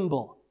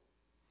symbol.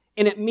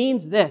 And it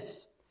means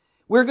this.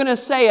 We're going to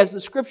say, as the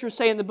scriptures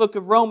say in the book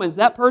of Romans,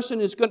 that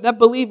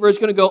believer is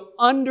going to go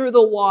under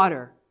the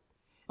water.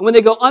 And when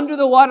they go under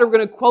the water, we're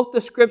going to quote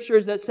the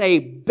scriptures that say,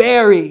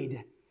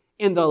 buried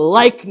in the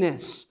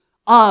likeness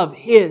of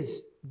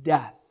His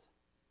death.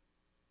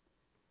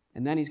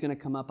 And then He's going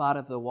to come up out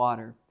of the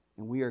water,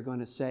 and we are going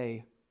to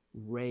say,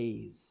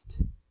 raised.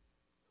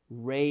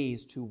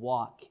 Raised to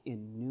walk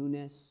in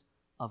newness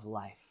of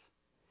life.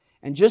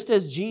 And just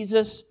as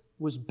Jesus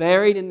was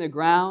buried in the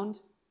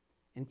ground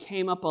and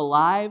came up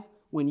alive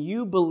when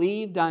you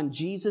believed on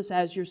Jesus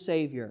as your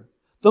Savior,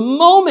 the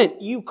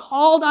moment you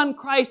called on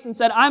Christ and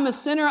said, I'm a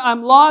sinner,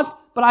 I'm lost,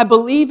 but I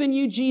believe in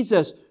you,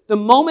 Jesus, the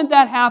moment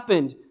that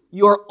happened,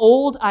 your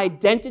old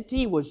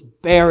identity was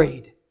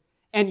buried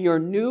and your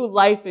new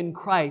life in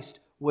Christ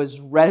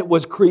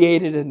was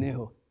created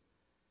anew.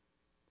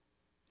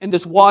 And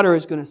this water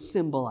is going to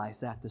symbolize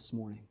that this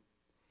morning.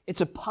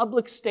 It's a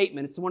public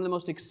statement. It's one of the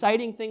most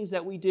exciting things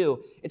that we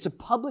do. It's a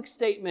public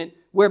statement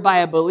whereby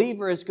a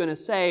believer is going to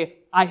say,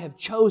 I have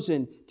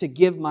chosen to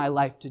give my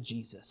life to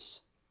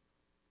Jesus.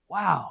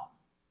 Wow.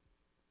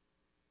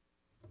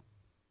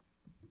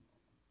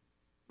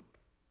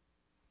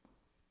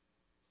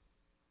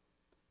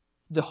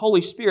 The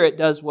Holy Spirit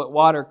does what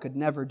water could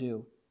never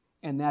do,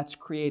 and that's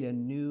create a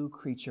new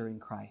creature in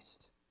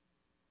Christ.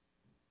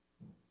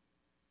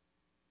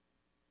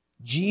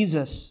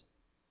 Jesus,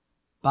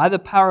 by the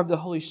power of the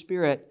Holy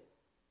Spirit,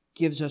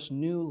 gives us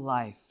new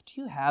life.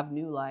 Do you have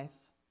new life?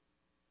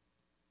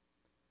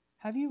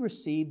 Have you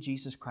received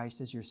Jesus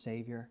Christ as your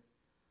Savior?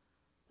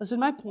 Listen,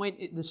 my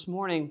point this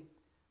morning,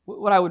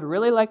 what I would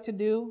really like to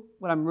do,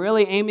 what I'm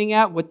really aiming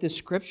at, what this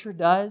Scripture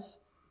does,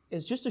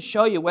 is just to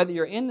show you, whether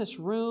you're in this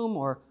room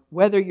or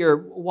whether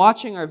you're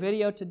watching our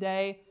video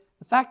today,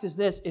 the fact is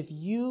this: if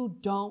you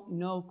don't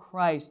know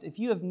Christ, if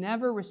you have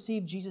never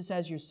received Jesus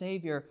as your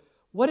Savior,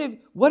 what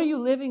are you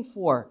living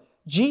for?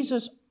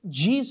 Jesus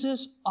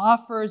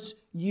offers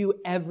you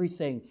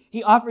everything.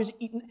 He offers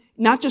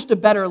not just a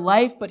better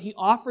life, but He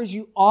offers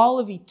you all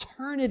of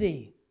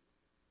eternity.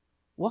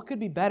 What could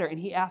be better? And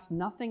He asks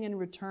nothing in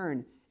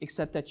return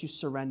except that you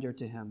surrender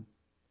to Him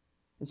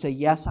and say,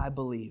 yes, I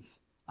believe,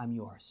 I'm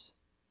yours.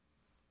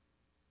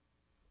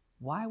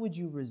 Why would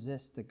you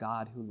resist a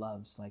God who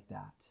loves like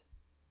that?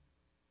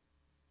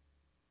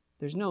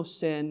 There's no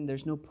sin,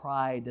 there's no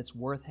pride that's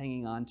worth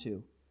hanging on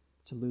to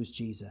lose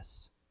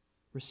Jesus.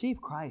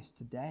 Receive Christ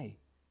today.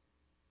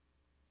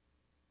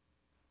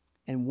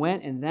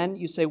 And then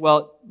you say,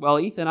 well,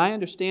 Ethan, I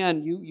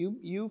understand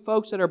you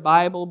folks that are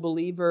Bible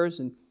believers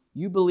and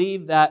you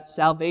believe that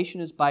salvation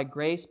is by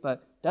grace,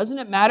 but doesn't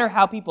it matter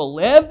how people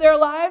live their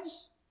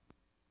lives?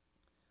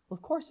 Well,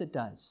 of course it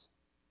does.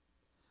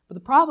 But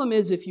the problem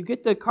is, if you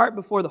get the cart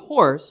before the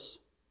horse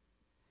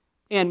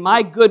and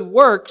my good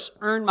works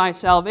earn my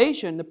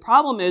salvation, the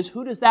problem is,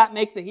 who does that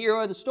make the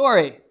hero of the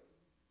story?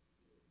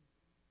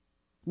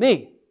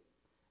 Me.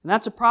 And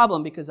that's a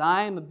problem because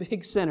I am a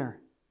big sinner.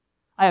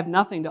 I have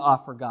nothing to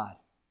offer God.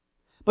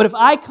 But if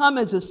I come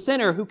as a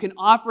sinner who can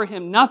offer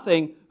Him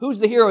nothing, who's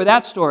the hero of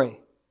that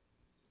story?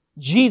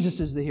 Jesus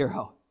is the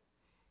hero.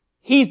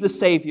 He's the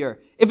Savior.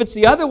 If it's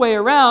the other way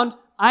around,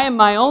 I am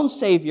my own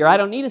Savior. I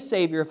don't need a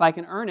Savior if I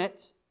can earn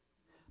it.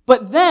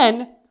 But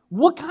then,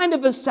 what kind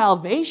of a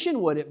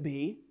salvation would it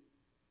be?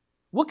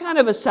 What kind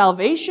of a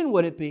salvation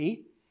would it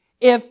be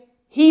if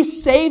He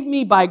saved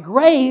me by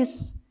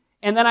grace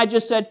and then I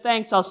just said,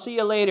 thanks, I'll see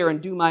you later,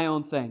 and do my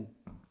own thing,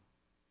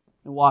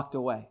 and walked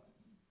away?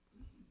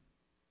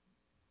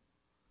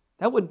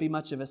 That wouldn't be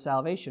much of a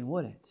salvation,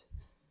 would it?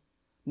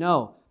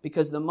 No,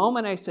 because the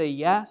moment I say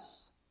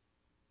yes,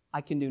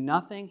 I can do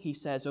nothing, He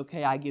says,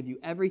 okay, I give you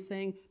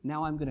everything,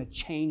 now I'm going to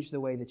change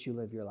the way that you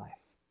live your life.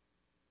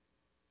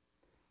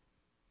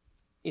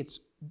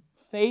 It's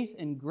faith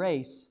and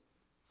grace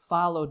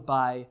followed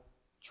by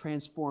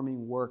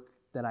transforming work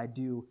that I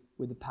do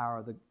with the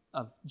power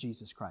of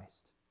Jesus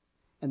Christ.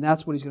 And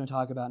that's what he's going to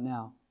talk about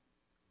now.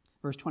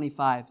 Verse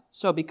 25.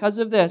 So because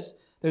of this,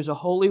 there's a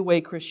holy way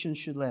Christians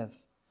should live.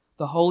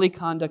 The holy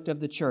conduct of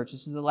the church.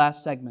 This is the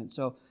last segment,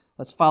 so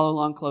let's follow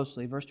along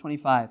closely. Verse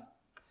 25.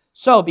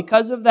 So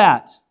because of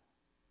that,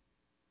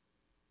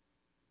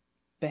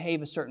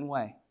 behave a certain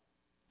way.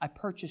 I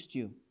purchased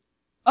you.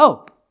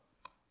 Oh,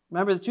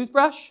 remember the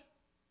toothbrush?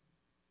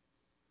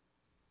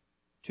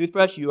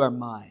 Toothbrush, you are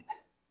mine.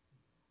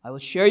 I will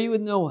share you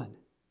with no one.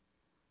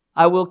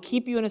 I will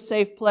keep you in a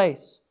safe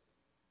place.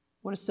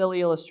 What a silly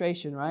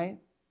illustration, right?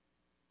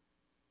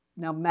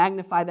 Now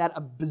magnify that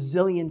a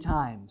bazillion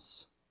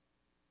times.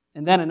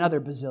 And then another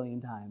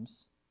bazillion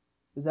times.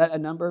 Is that a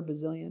number,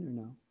 bazillion, or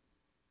no?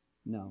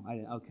 No.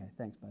 Okay,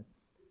 thanks, bud.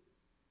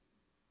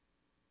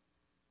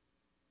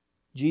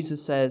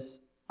 Jesus says,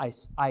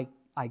 I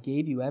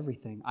gave you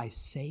everything. I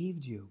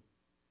saved you.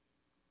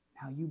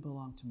 Now you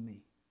belong to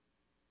me.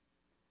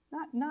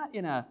 Not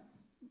in a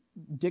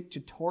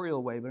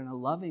dictatorial way, but in a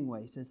loving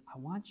way. He says, I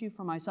want you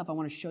for myself. I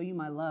want to show you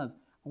my love.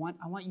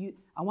 I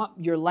want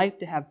your life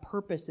to have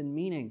purpose and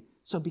meaning.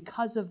 So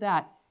because of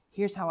that,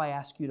 here's how I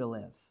ask you to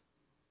live.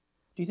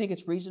 Do you think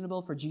it's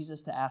reasonable for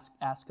Jesus to ask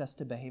us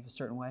to behave a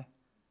certain way?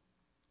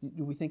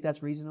 Do we think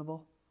that's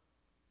reasonable?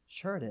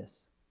 Sure it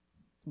is.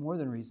 It's more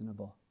than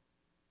reasonable.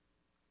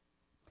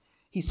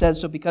 He says,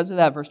 so because of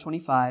that, verse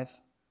 25,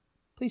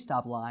 please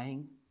stop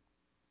lying.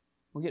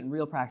 We're getting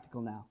real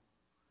practical now.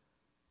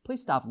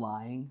 Please stop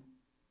lying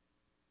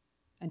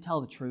and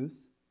tell the truth.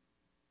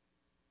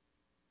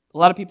 A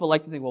lot of people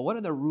like to think, well, what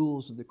are the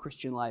rules of the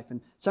Christian life? And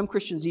some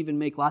Christians even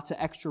make lots of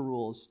extra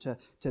rules to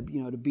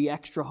be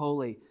extra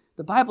holy.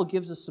 The Bible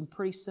gives us some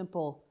pretty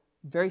simple,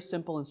 very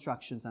simple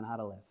instructions on how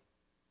to live.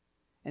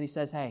 And he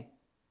says, hey,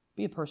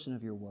 be a person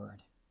of your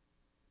word.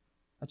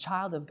 A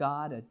child of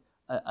God,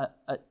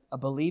 a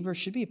believer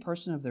should be a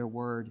person of their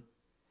word.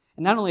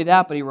 And not only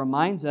that, but he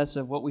reminds us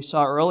of what we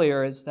saw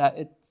earlier, is that,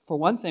 for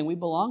one thing, we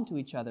belong to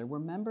each other. We're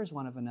members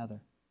one of another.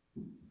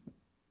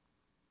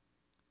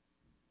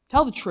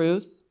 Tell the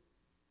truth.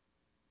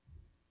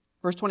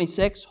 Verse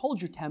 26, hold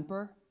your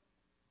temper.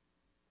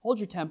 Hold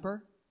your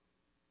temper.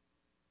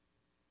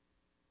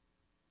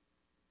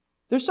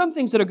 There's some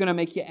things that are going to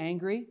make you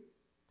angry.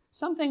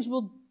 Some things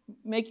will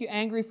make you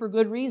angry for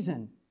good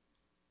reason.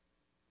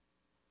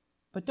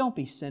 But don't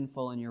be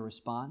sinful in your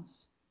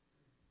response.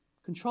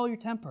 Control your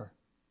temper.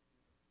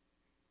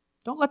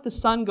 Don't let the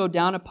sun go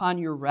down upon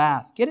your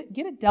wrath. Get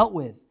it dealt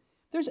with.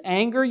 If there's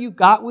anger you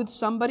got with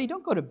somebody,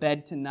 don't go to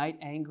bed tonight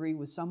angry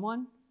with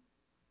someone.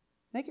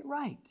 Make it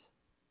right.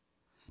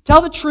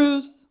 Tell the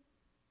truth.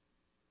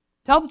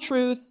 Tell the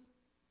truth.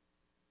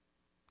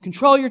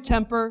 Control your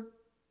temper.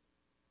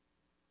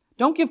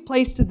 Don't give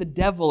place to the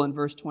devil in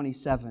verse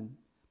 27.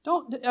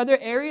 Are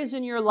there areas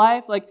in your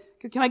life, like,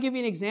 can I give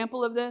you an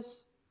example of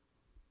this?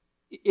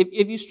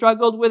 If you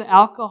struggled with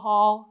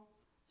alcohol,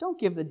 don't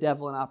give the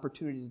devil an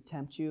opportunity to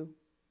tempt you,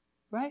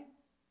 right?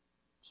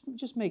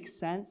 Just makes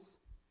sense.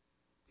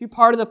 If you're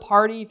part of the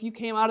party, if you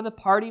came out of the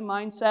party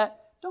mindset,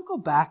 don't go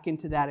back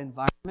into that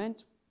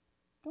environment.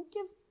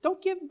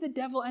 Don't give the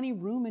devil any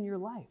room in your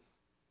life.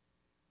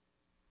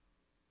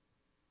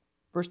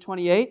 Verse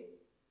 28,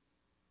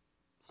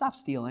 stop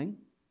stealing.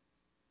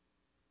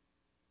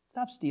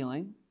 Stop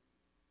stealing.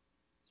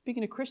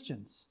 Speaking to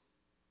Christians.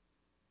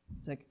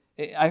 It's like,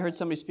 I heard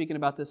somebody speaking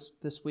about this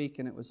week,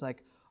 and it was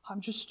like,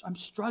 I'm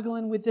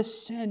struggling with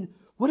this sin.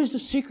 What is the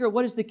secret?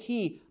 What is the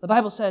key? The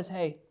Bible says,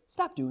 hey,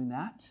 stop doing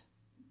that.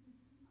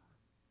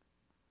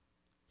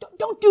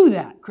 Don't do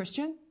that,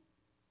 Christian.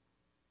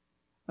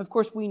 Of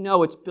course, we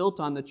know it's built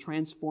on the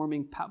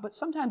transforming power, but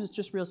sometimes it's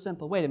just real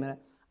simple. Wait a minute.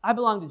 I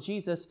belong to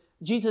Jesus.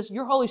 Jesus,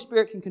 your Holy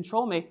Spirit can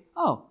control me.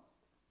 Oh,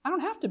 I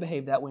don't have to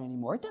behave that way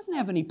anymore. It doesn't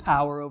have any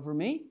power over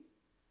me.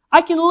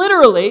 I can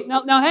literally,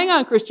 now hang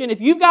on, Christian, if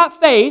you've got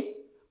faith,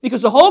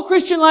 because the whole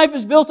Christian life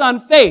is built on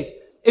faith.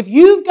 If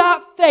you've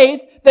got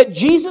faith that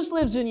Jesus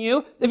lives in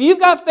you, if you've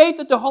got faith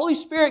that the Holy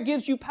Spirit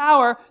gives you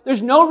power,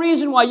 there's no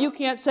reason why you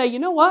can't say, you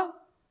know what?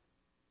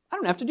 I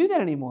don't have to do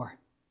that anymore.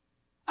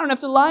 I don't have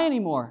to lie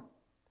anymore.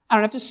 I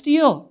don't have to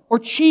steal or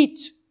cheat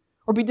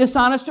or be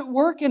dishonest at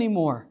work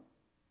anymore.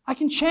 I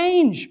can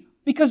change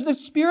because the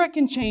Spirit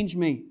can change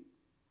me.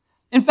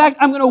 In fact,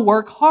 I'm going to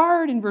work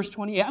hard in verse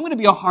 28. I'm going to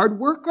be a hard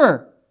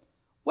worker.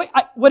 Wait,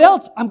 what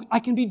else? I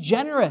can be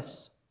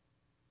generous.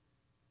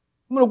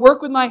 I'm going to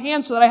work with my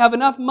hands so that I have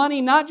enough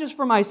money, not just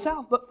for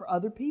myself, but for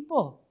other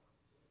people.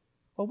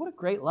 Well, what a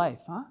great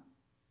life, huh?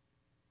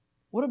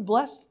 What a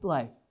blessed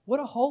life. What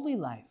a holy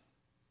life.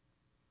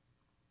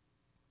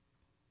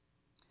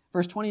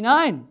 Verse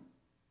 29,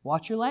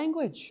 watch your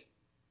language.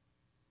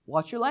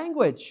 Watch your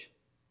language.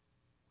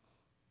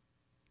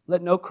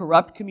 Let no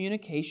corrupt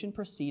communication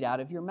proceed out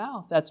of your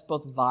mouth. That's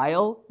both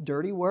vile,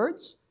 dirty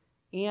words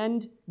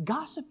and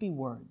gossipy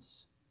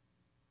words.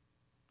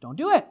 Don't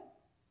do it.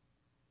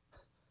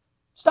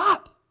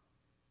 Stop.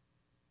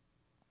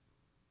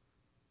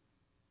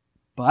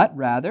 But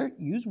rather,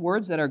 use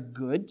words that are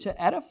good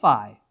to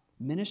edify.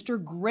 Minister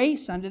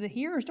grace unto the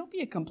hearers. Don't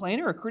be a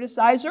complainer, a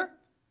criticizer,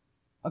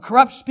 a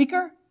corrupt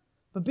speaker,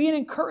 but be an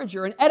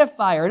encourager, an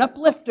edifier, an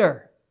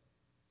uplifter.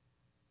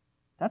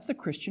 That's the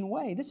Christian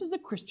way. This is the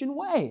Christian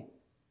way.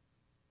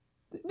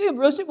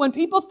 When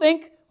people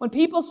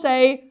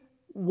say,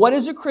 what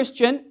is a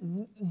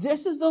Christian?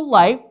 This is the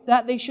life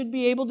that they should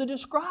be able to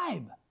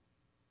describe.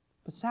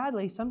 But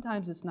sadly,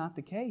 sometimes it's not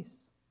the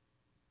case.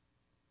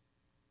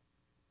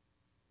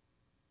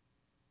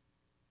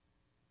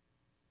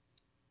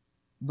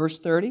 Verse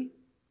 30,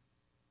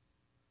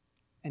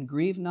 and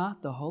grieve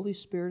not the Holy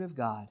Spirit of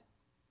God,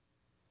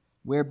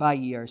 whereby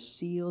ye are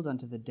sealed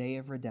unto the day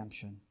of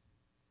redemption.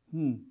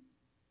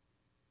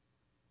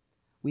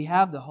 We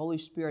have the Holy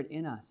Spirit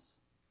in us.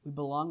 We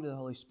belong to the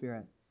Holy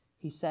Spirit.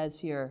 He says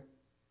here,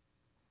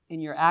 in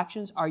your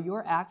actions,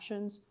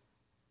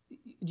 do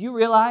you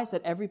realize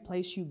that every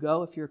place you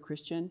go, if you're a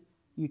Christian,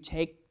 you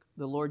take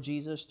the Lord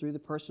Jesus through the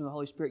person of the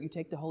Holy Spirit? You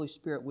take the Holy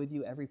Spirit with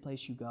you every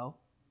place you go.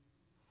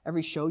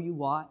 Every show you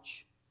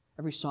watch,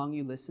 every song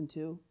you listen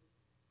to,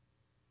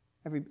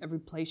 every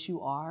place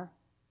you are,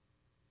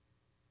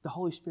 the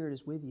Holy Spirit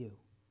is with you.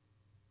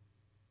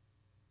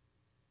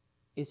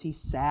 Is He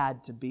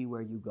sad to be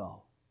where you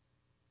go?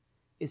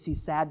 Is He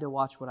sad to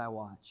watch what I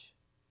watch?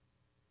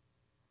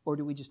 Or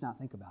do we just not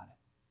think about it?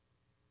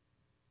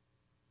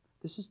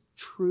 This is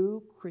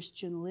true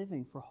Christian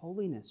living for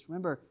holiness.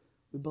 Remember,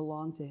 we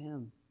belong to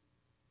Him.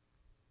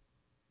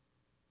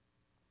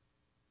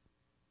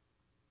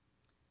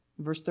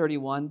 In verse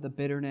 31, the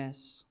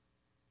bitterness,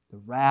 the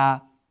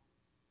wrath,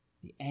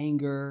 the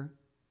anger,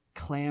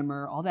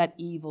 clamor, all that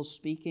evil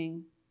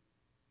speaking,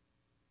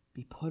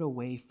 be put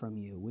away from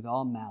you with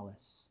all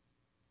malice.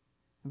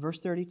 In verse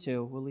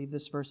 32, we'll leave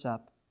this verse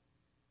up.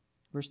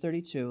 Verse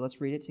 32,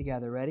 let's read it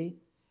together. Ready?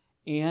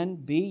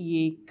 And be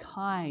ye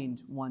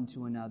kind one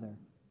to another,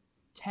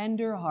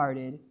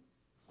 tender-hearted,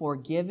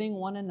 forgiving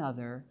one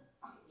another,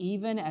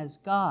 even as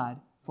God,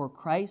 for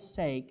Christ's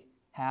sake,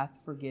 hath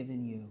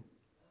forgiven you.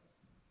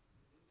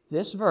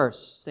 This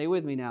verse, stay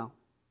with me now,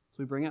 as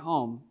we bring it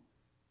home.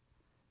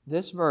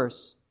 This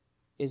verse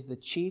is the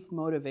chief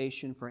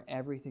motivation for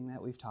everything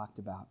that we've talked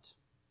about.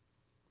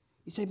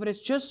 You say, but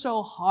it's just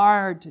so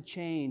hard to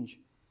change.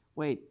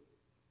 Wait,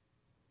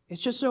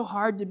 it's just so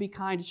hard to be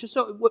kind. It's just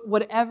so,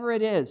 whatever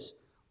it is,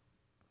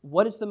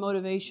 what is the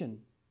motivation?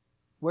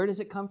 Where does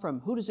it come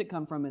from? Who does it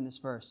come from in this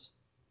verse?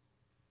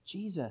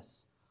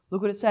 Jesus.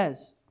 Look what it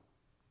says.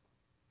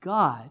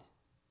 God,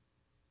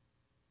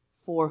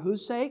 for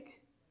whose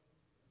sake?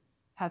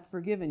 Hath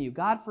forgiven you.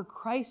 God, for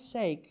Christ's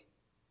sake,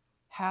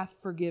 hath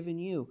forgiven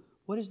you.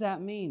 What does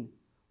that mean?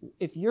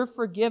 If you're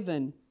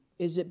forgiven,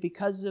 is it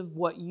because of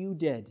what you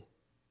did?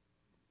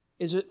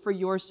 Is it for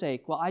your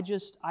sake? Well, I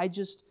just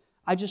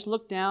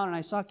looked down and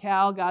I saw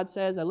Cal. God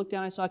says, I looked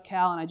down and I saw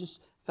Cal and I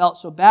just felt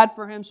so bad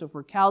for him, so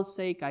for Cal's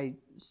sake, I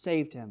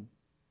saved him.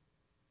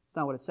 That's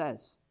not what it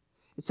says.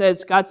 It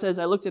says, God says,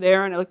 I looked at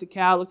Aaron, I looked at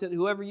Cal, I looked at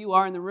whoever you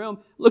are in the room,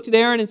 looked at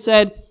Aaron and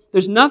said,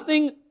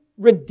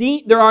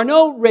 there are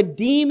no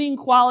redeeming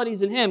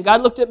qualities in him.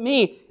 God looked at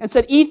me and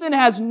said, Ethan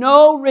has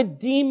no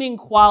redeeming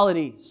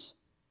qualities.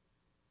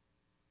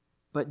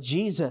 But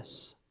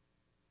Jesus,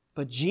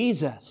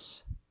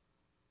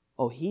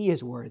 oh, He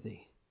is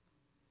worthy.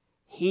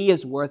 He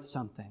is worth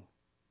something.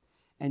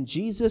 And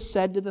Jesus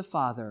said to the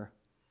Father,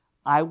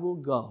 I will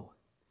go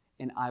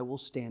and I will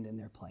stand in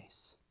their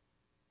place.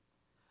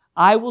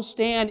 I will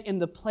stand in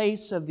the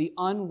place of the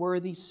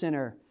unworthy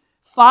sinner.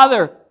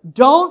 Father,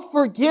 don't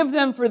forgive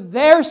them for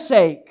their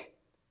sake.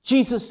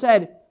 Jesus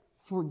said,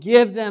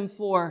 forgive them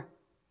for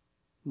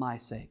my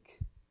sake.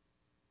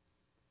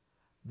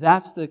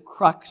 That's the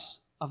crux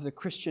of the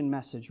Christian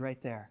message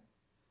right there.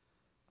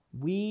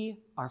 We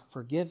are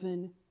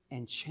forgiven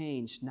and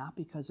changed not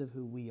because of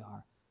who we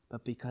are,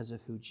 but because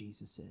of who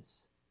Jesus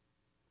is.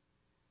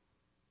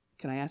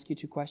 Can I ask you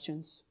 2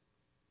 questions?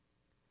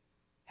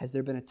 Has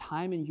there been a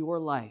time in your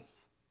life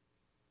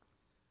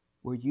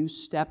where you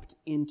stepped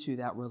into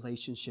that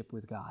relationship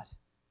with God?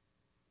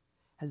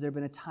 Has there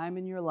been a time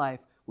in your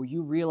life where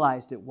you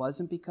realized it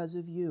wasn't because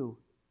of you,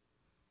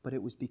 but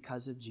it was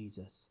because of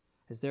Jesus?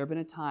 Has there been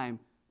a time,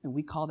 and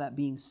we call that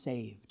being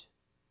saved,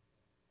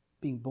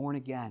 being born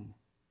again?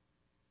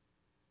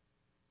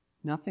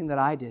 Nothing that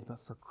I did, but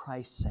for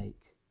Christ's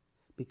sake.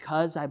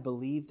 Because I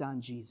believed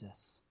on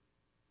Jesus.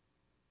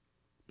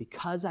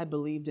 Because I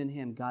believed in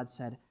Him, God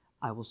said,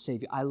 I will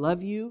save you. I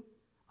love you,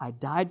 I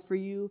died for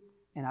you,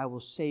 and I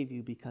will save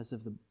you because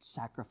of the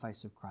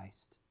sacrifice of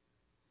Christ.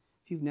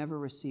 If you've never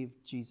received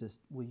Jesus,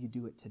 will you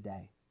do it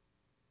today?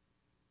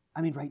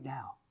 I mean, right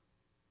now.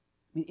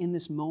 I mean, in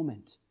this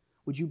moment.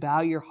 Would you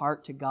bow your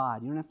heart to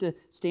God? You don't have to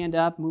stand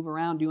up, move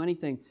around, do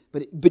anything.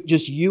 But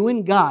just you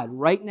and God,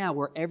 right now,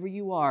 wherever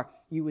you are,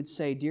 you would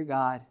say, Dear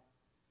God,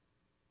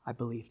 I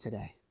believe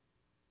today.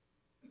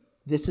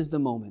 This is the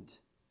moment.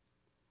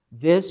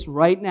 This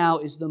right now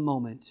is the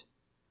moment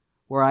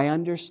where I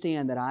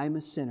understand that I'm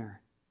a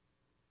sinner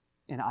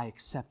and I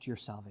accept your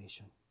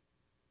salvation.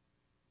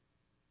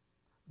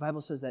 The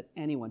Bible says that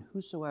anyone,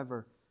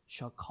 whosoever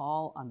shall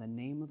call on the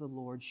name of the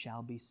Lord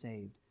shall be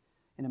saved.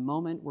 In a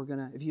moment,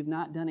 if you've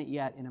not done it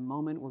yet, in a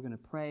moment we're going to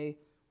pray.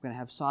 We're going to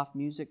have soft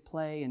music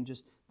play and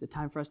just the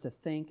time for us to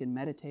think and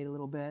meditate a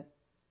little bit.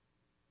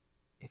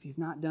 If you've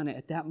not done it,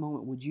 at that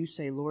moment, would you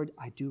say, Lord,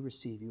 I do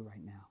receive you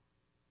right now?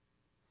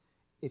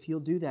 If you'll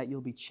do that,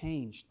 you'll be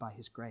changed by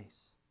His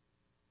grace.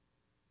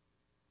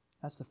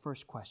 That's the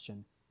first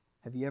question.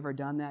 Have you ever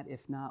done that?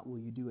 If not, will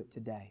you do it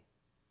today?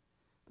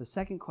 The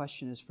second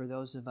question is for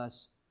those of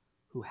us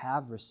who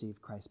have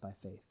received Christ by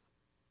faith.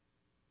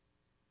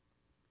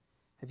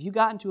 Have you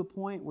gotten to a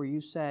point where you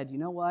said, you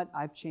know what,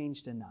 I've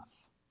changed enough.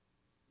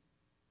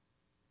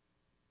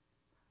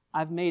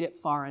 I've made it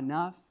far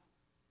enough.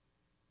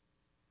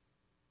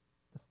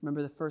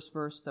 Remember the first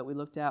verse that we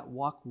looked at?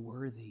 Walk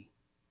worthy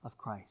of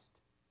Christ.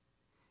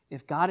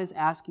 If God is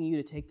asking you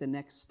to take the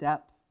next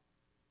step,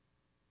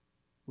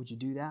 would you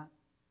do that?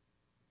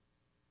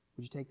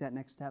 Would you take that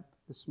next step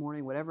this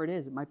morning? Whatever it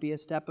is, it might be a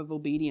step of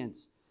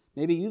obedience.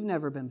 Maybe you've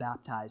never been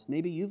baptized.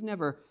 Maybe you've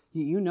never,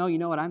 you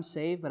know what, I'm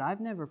saved, but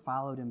I've never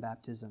followed in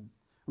baptism.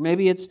 Or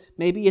maybe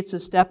it's a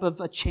step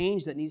of a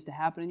change that needs to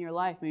happen in your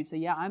life. Maybe you say,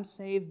 yeah, I'm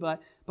saved,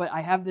 but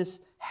I have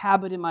this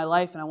habit in my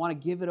life and I want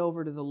to give it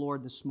over to the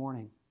Lord this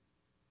morning.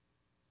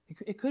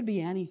 It could be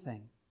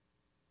anything.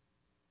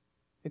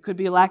 It could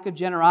be a lack of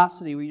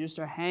generosity where you just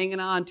are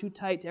hanging on too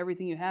tight to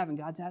everything you have and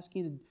God's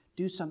asking you to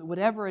do something.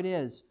 Whatever it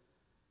is,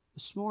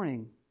 this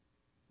morning,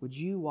 would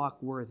you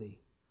walk worthy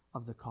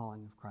of the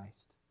calling of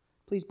Christ?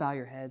 Please bow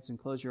your heads and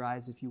close your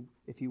eyes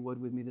if you would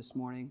with me this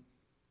morning.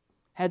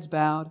 Heads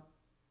bowed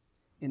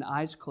and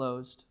eyes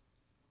closed.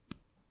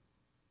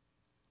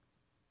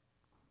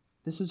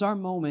 This is our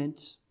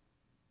moment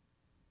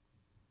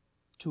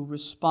to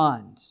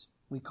respond.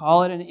 We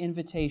call it an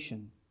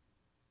invitation.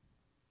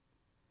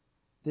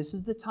 This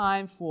is the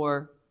time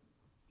for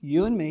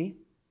you and me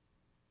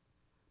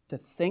to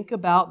think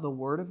about the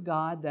Word of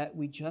God that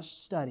we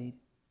just studied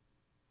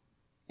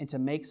and to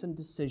make some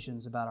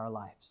decisions about our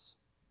lives.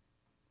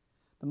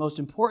 The most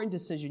important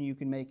decision you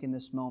can make in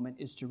this moment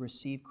is to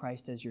receive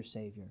Christ as your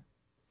Savior.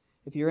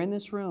 If you're in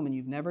this room and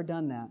you've never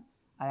done that,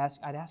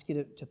 I'd ask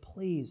you to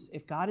please,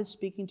 if God is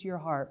speaking to your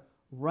heart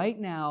right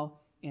now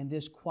in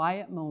this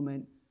quiet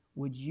moment,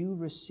 would you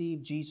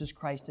receive Jesus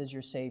Christ as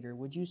your Savior?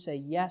 Would you say,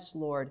 yes,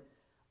 Lord,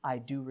 I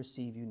do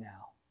receive you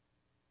now?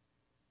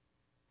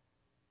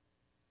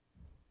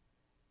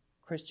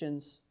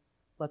 Christians,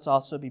 let's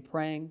also be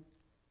praying.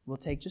 We'll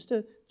take just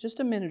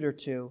a minute or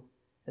two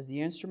as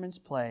the instruments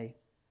play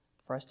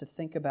for us to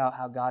think about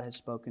how God has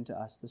spoken to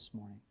us this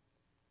morning.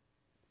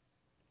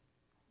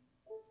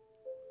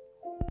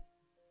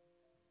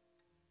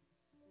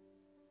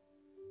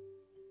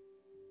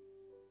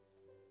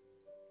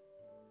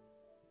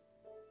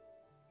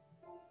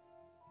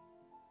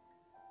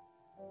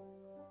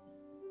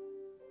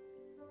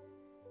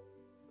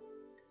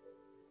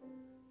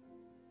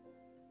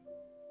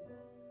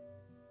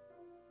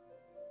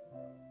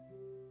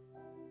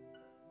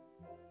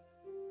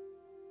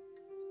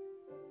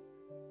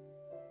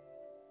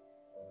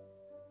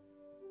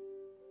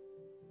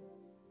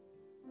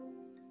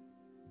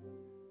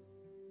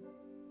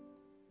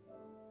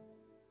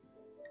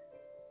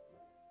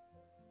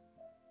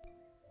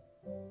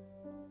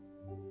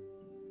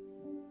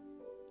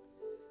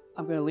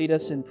 I'm going to lead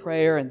us in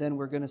prayer, and then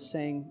we're going to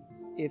sing.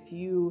 If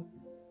you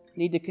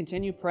need to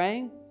continue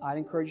praying, I'd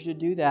encourage you to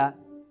do that.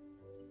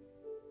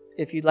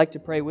 If you'd like to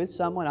pray with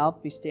someone, I'll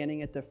be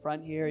standing at the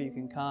front here. You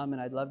can come,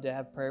 and I'd love to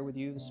have prayer with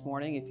you this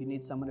morning if you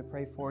need someone to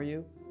pray for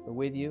you or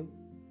with you.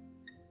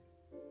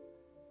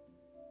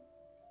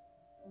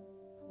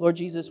 Lord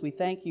Jesus, we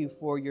thank you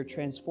for your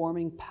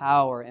transforming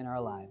power in our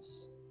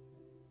lives.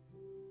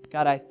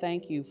 God, I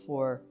thank you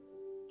for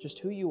just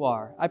who you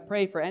are. I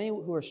pray for any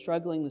who are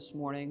struggling this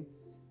morning.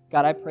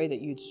 God, I pray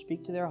that you'd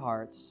speak to their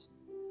hearts.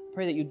 I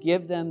pray that you'd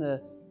give them,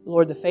 the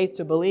faith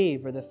to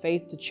believe or the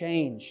faith to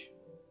change.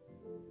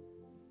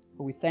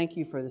 But we thank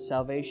you for the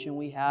salvation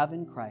we have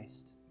in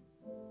Christ.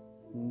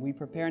 And we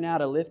prepare now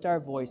to lift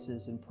our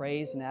voices in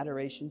praise and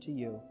adoration to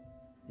you.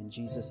 In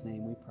Jesus'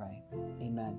 name we pray. Amen.